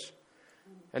really is.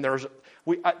 And there's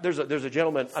a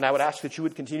gentleman, and I would ask that you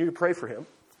would continue to pray for him.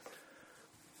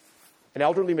 An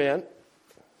elderly man.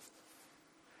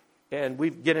 And we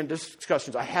get into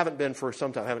discussions. I haven't been for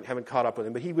some time. Haven't caught up with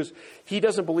him. But he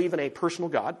doesn't believe in a personal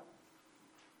God.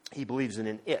 He believes in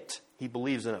an it. He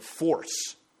believes in a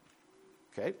force.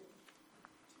 Okay?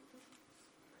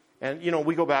 And,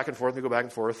 we go back and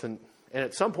forth, and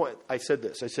at some point I said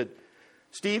this. I said,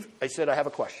 Steve, I have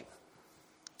a question.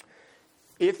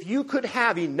 If you could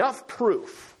have enough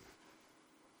proof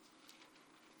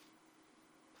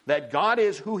that God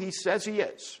is who he says he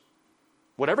is,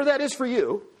 whatever that is for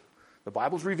you, the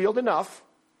Bible's revealed enough,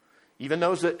 even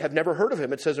those that have never heard of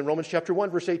him, it says in Romans chapter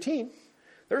 1, verse 18,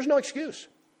 there's no excuse.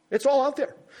 It's all out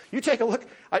there. You take a look.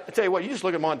 I tell you what, you just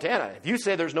look at Montana. If you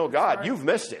say there's no God, you've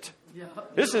missed it. Yeah,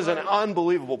 this is an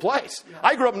unbelievable place. Yeah.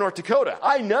 I grew up in North Dakota.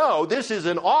 I know this is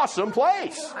an awesome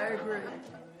place. I agree.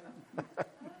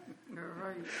 You're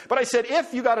right. But I said,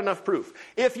 if you got enough proof,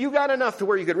 if you got enough to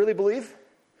where you could really believe,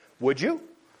 would you?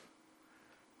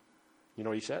 You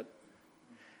know what he said?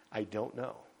 I don't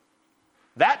know.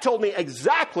 That told me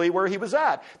exactly where he was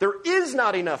at. There is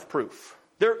not enough proof.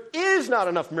 There is not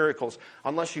enough miracles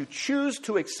unless you choose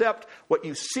to accept what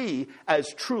you see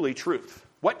as truly truth.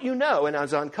 What you know and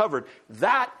as uncovered,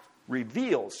 that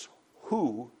reveals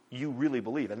who you really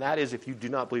believe. And that is, if you do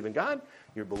not believe in God,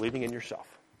 you're believing in yourself.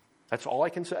 That's all I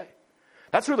can say.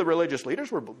 That's who the religious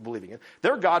leaders were believing in.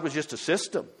 Their God was just a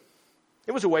system.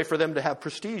 It was a way for them to have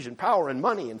prestige and power and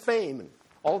money and fame and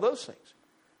all those things.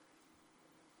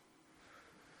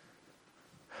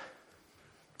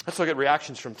 Let's look at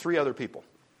reactions from 3 other people.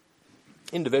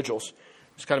 Individuals.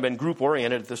 It's kind of been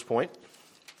group-oriented at this point.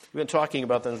 We've been talking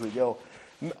about them as we go.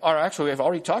 Actually, I've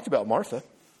already talked about Martha.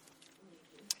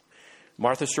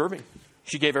 Martha's serving.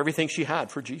 She gave everything she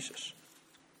had for Jesus.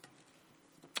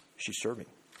 She's serving.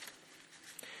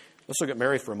 Let's look at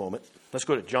Mary for a moment. Let's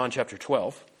go to John chapter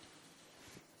 12.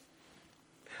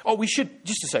 Oh, we should,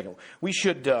 just a second. We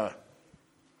should, no,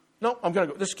 I'm going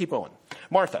to go, let's keep going.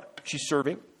 Martha, she's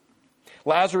serving.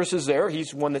 Lazarus is there.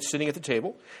 He's one that's sitting at the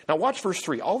table. Now watch verse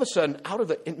 3. All of a sudden,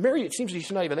 and Mary, it seems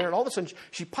she's not even there, and all of a sudden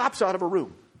she pops out of a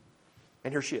room.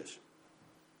 And here she is.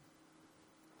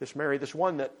 This Mary, this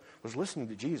one that was listening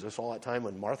to Jesus all that time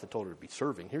when Martha told her to be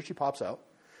serving. Here she pops out,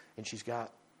 and she's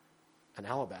got an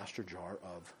alabaster jar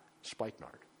of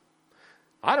spikenard.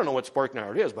 I don't know what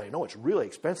spikenard is, but I know it's really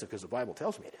expensive because the Bible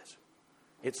tells me it is.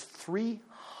 It's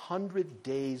 300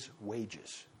 days'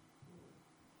 wages.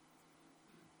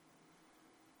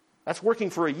 That's working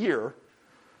for a year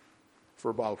for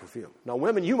a bottle of perfume. Now,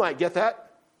 women, you might get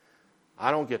that.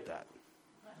 I don't get that.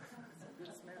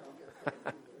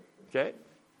 Okay?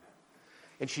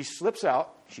 And she slips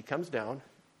out, she comes down,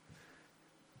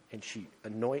 and she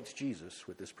anoints Jesus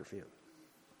with this perfume.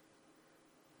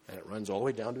 And it runs all the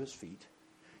way down to his feet.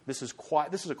 This is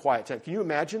a quiet time. Can you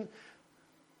imagine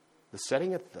the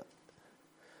setting at the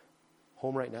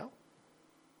home right now?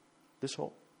 This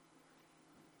home.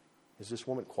 Is this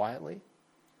woman quietly?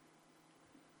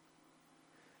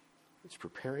 It's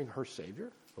preparing her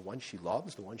Savior, the one she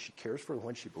loves, the one she cares for, the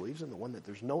one she believes in, the one that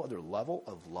there's no other level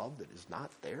of love that is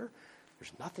not there.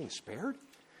 There's nothing spared.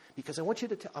 Because I want you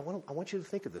to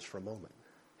think of this for a moment.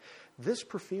 This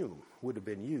perfume would have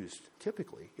been used,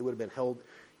 typically, it would have been held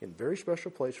in a very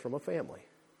special place from a family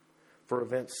for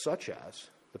events such as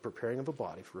the preparing of a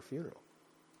body for a funeral.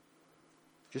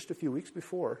 Just a few weeks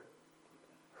before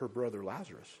her brother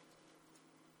Lazarus.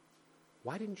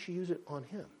 Why didn't she use it on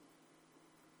him?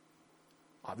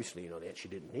 Obviously, you know that she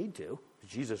didn't need to.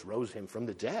 Jesus rose him from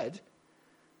the dead.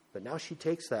 But now she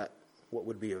takes that, what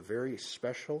would be a very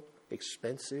special,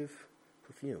 expensive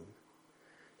perfume,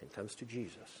 and comes to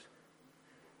Jesus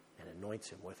and anoints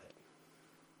him with it.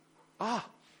 Ah!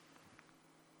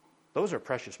 Those are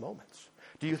precious moments.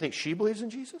 Do you think she believes in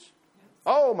Jesus? Yes.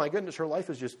 Oh my goodness, her life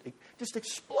is just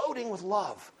exploding with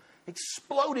love.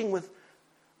 Exploding with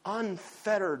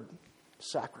unfettered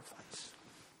sacrifice.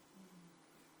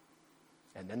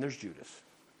 And then there's Judas.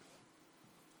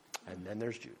 And then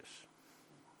there's Judas.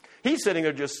 He's sitting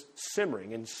there just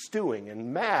simmering and stewing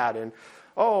and mad and,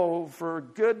 oh, for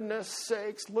goodness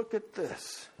sakes, look at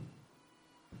this.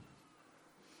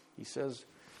 He says,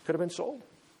 could have been sold.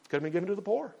 Could have been given to the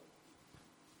poor.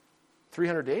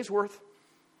 300 days worth.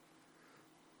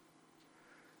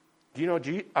 Do you know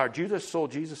Judas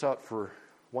sold Jesus out for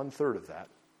 1/3 of that?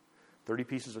 30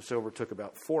 pieces of silver took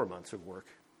about 4 months of work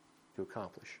to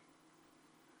accomplish.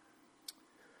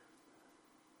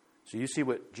 So you see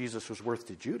what Jesus was worth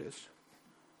to Judas.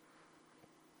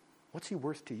 What's he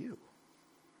worth to you?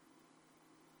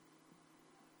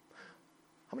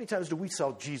 How many times do we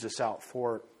sell Jesus out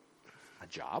for a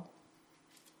job,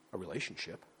 a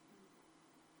relationship,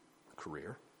 a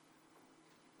career?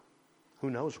 Who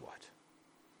knows what?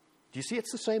 Do you see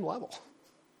it's the same level?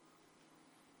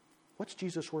 What's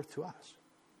Jesus worth to us?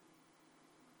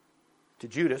 To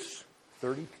Judas,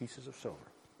 30 pieces of silver.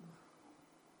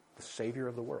 The Savior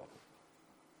of the world.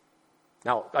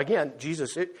 Now, again,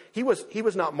 Jesus, he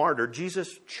was not martyred.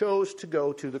 Jesus chose to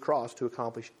go to the cross to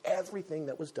accomplish everything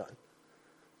that was done.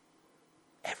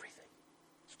 Everything.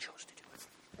 He chose to do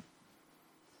it.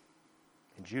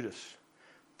 And Judas,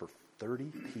 for 30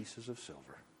 pieces of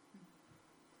silver.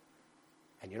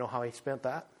 And you know how he spent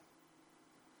that?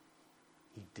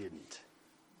 He didn't.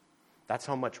 That's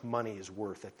how much money is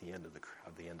worth at the end of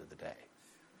the day.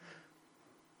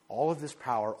 All of this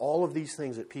power, all of these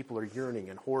things that people are yearning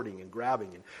and hoarding and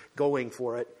grabbing and going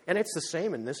for it. And it's the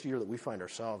same in this year that we find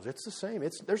ourselves. It's the same.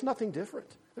 There's nothing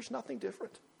different. There's nothing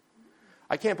different.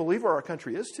 I can't believe where our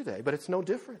country is today, but it's no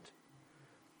different.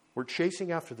 We're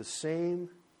chasing after the same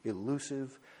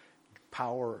elusive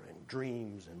power and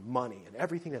dreams and money and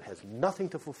everything that has nothing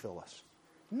to fulfill us.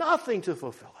 Nothing to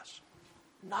fulfill us.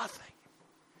 Nothing.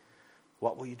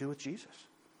 What will you do with Jesus?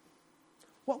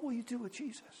 What will you do with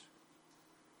Jesus?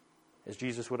 As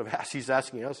Jesus would have asked, he's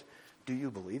asking us, do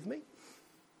you believe me?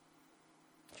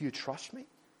 Do you trust me?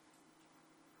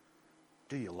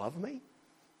 Do you love me?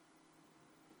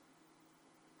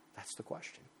 That's the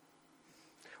question.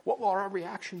 What will our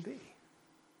reaction be?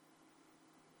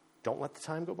 Don't let the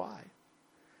time go by.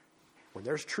 When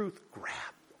there's truth, grab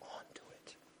onto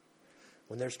it.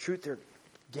 When there's truth there,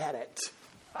 get it.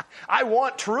 I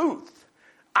want truth.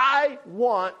 I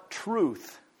want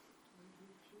truth.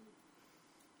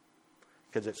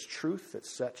 Because it's truth that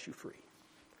sets you free.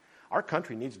 Our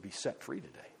country needs to be set free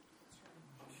today.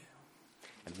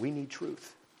 And we need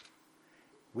truth.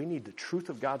 We need the truth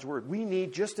of God's word. We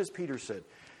need, just as Peter said,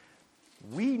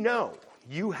 we know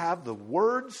you have the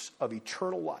words of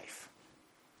eternal life.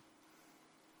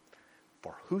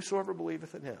 For whosoever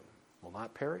believeth in him will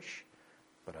not perish,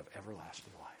 but have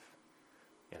everlasting life.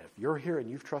 And if you're here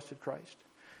and you've trusted Christ,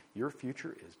 your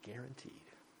future is guaranteed.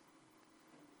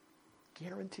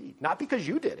 Guaranteed. Not because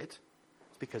you did it.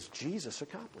 It's because Jesus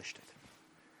accomplished it.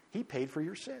 He paid for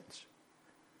your sins.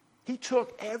 He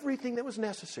took everything that was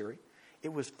necessary.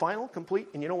 It was final, complete.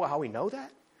 And you know how we know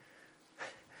that?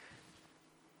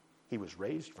 He was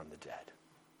raised from the dead.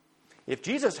 If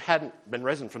Jesus hadn't been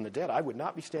risen from the dead, I would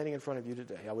not be standing in front of you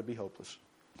today. I would be hopeless.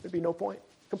 There'd be no point.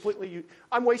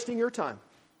 I'm wasting your time.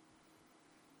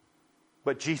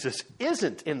 But Jesus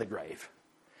isn't in the grave.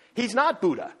 He's not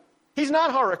Buddha. He's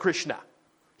not Hare Krishna.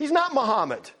 He's not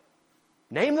Muhammad.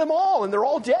 Name them all, and they're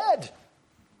all dead.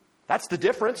 That's the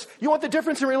difference. You want the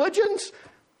difference in religions?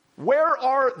 Where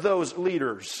are those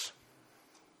leaders?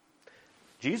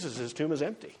 Jesus' tomb is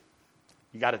empty.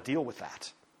 You got to deal with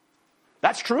that.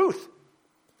 That's truth.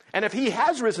 And if he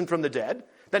has risen from the dead,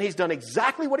 then he's done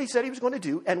exactly what he said he was going to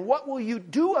do. And what will you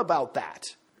do about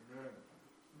that?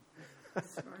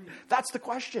 That's the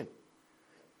question.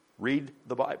 Read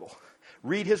the Bible.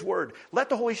 Read his word. Let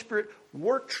the Holy Spirit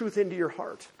work truth into your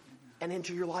heart and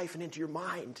into your life and into your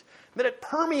mind. Let it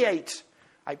permeate.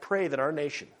 I pray that our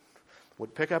nation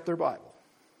would pick up their Bible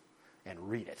and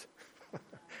read it.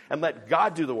 And let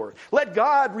God do the work. Let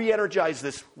God re-energize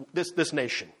this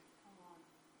nation.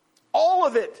 All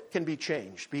of it can be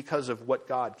changed because of what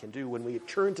God can do when we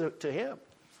turn to him.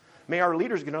 May our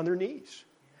leaders get on their knees.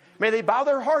 May they bow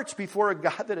their hearts before a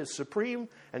God that is supreme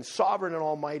and sovereign and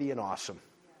almighty and awesome.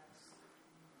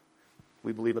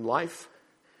 We believe in life,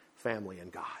 family,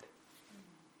 and God.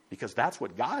 Because that's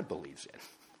what God believes in.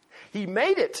 He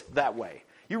made it that way.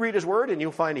 You read his word and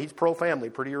you'll find he's pro-family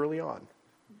pretty early on.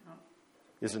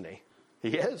 Isn't he?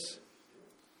 He is.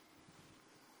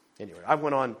 Anyway, I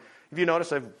went on. If you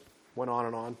notice, I've went on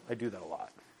and on. I do that a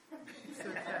lot.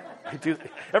 I do.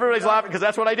 Everybody's laughing because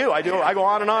that's what I do. I go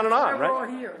on and on and on, We're all right?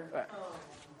 here. That's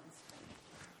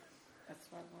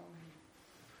why we're all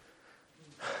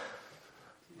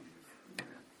here.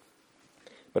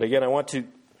 But again, I want to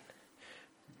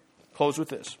close with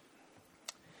this.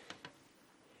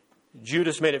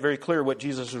 Judas made it very clear what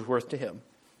Jesus was worth to him.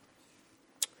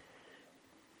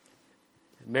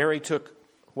 Mary took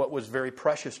what was very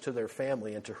precious to their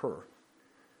family and to her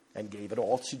and gave it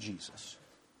all to Jesus.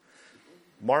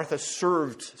 Martha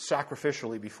served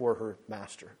sacrificially before her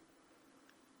master.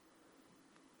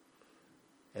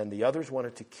 And the others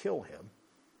wanted to kill him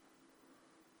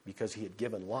because he had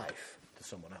given life to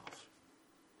someone else.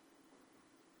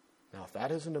 Now, if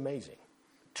that isn't amazing,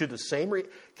 to the same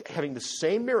having the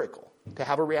same miracle, to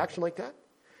have a reaction like that,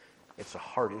 it's a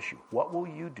hard issue. What will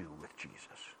you do with Jesus?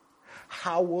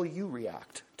 How will you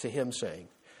react to him saying,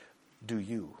 do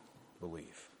you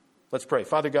believe? Let's pray.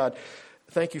 Father God,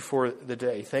 thank you for the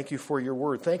day. Thank you for your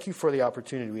word. Thank you for the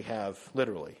opportunity we have,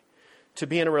 literally, to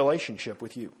be in a relationship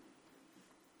with you.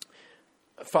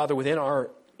 Father, within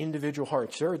our individual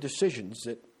hearts, there are decisions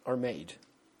that are made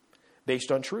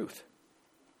based on truth.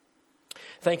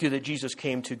 Thank you that Jesus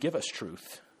came to give us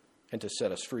truth and to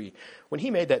set us free. When he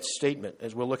made that statement,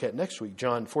 as we'll look at next week,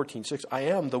 John 14:6, I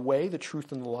am the way, the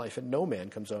truth, and the life, and no man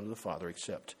comes unto the Father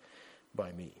except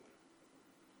by me.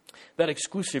 That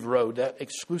exclusive road, that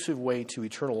exclusive way to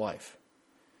eternal life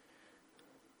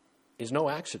is no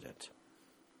accident.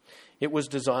 It was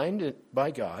designed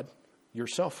by God,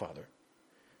 yourself, Father,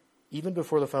 even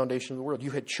before the foundation of the world.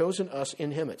 You had chosen us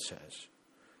in him, it says.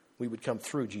 We would come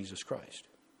through Jesus Christ.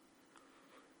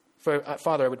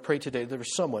 Father, I would pray today that there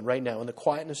is someone right now in the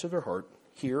quietness of their heart,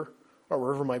 here or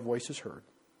wherever my voice is heard,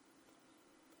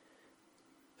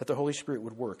 that the Holy Spirit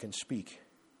would work and speak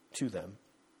to them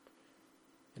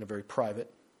in a very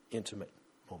private, intimate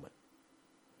moment.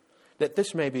 That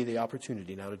this may be the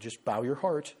opportunity now to just bow your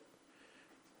heart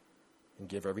and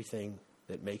give everything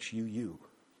that makes you, you,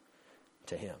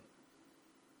 to him.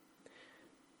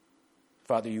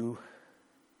 Father, you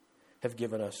have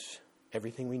given us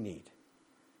everything we need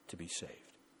to be saved.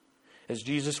 As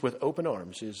Jesus with open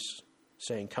arms is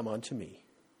saying, come unto me,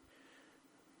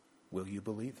 will you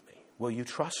believe me? Will you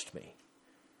trust me?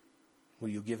 Will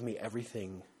you give me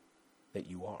everything that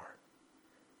you are?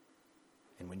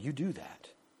 And when you do that,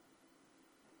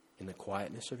 in the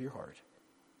quietness of your heart,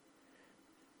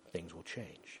 things will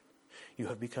change. You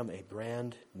have become a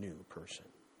brand new person.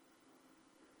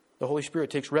 The Holy Spirit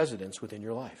takes residence within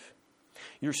your life.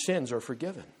 Your sins are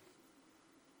forgiven.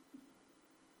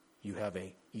 You have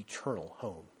an eternal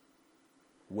home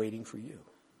waiting for you.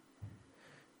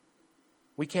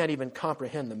 We can't even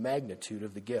comprehend the magnitude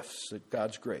of the gifts that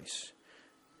God's grace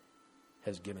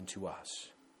has given to us.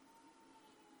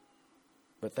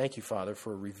 But thank you, Father,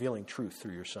 for revealing truth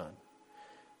through your Son.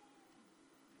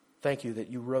 Thank you that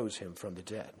you rose him from the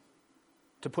dead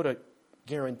to put a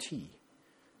guarantee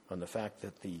on the fact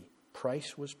that the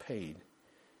price was paid,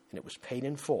 and it was paid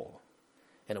in full,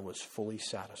 and it was fully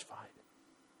satisfied.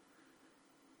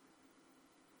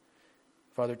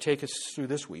 Father, take us through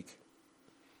this week.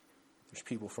 There's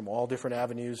people from all different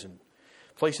avenues and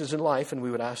places in life, and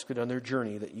we would ask that on their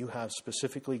journey that you have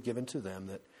specifically given to them,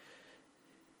 that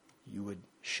you would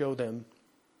show them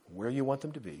where you want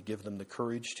them to be, give them the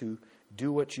courage to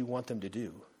do what you want them to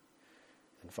do.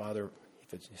 And Father,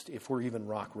 if we're even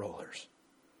rock rollers,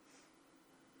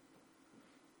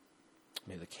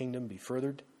 may the kingdom be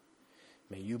furthered.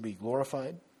 May you be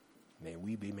glorified. May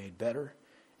we be made better.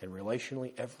 And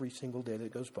relationally, every single day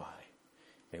that goes by,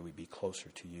 may we be closer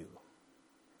to you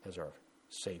as our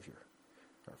Savior,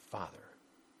 our Father,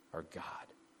 our God.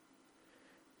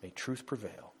 May truth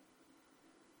prevail.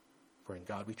 For in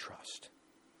God we trust.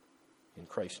 In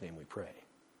Christ's name we pray.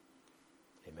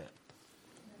 Amen.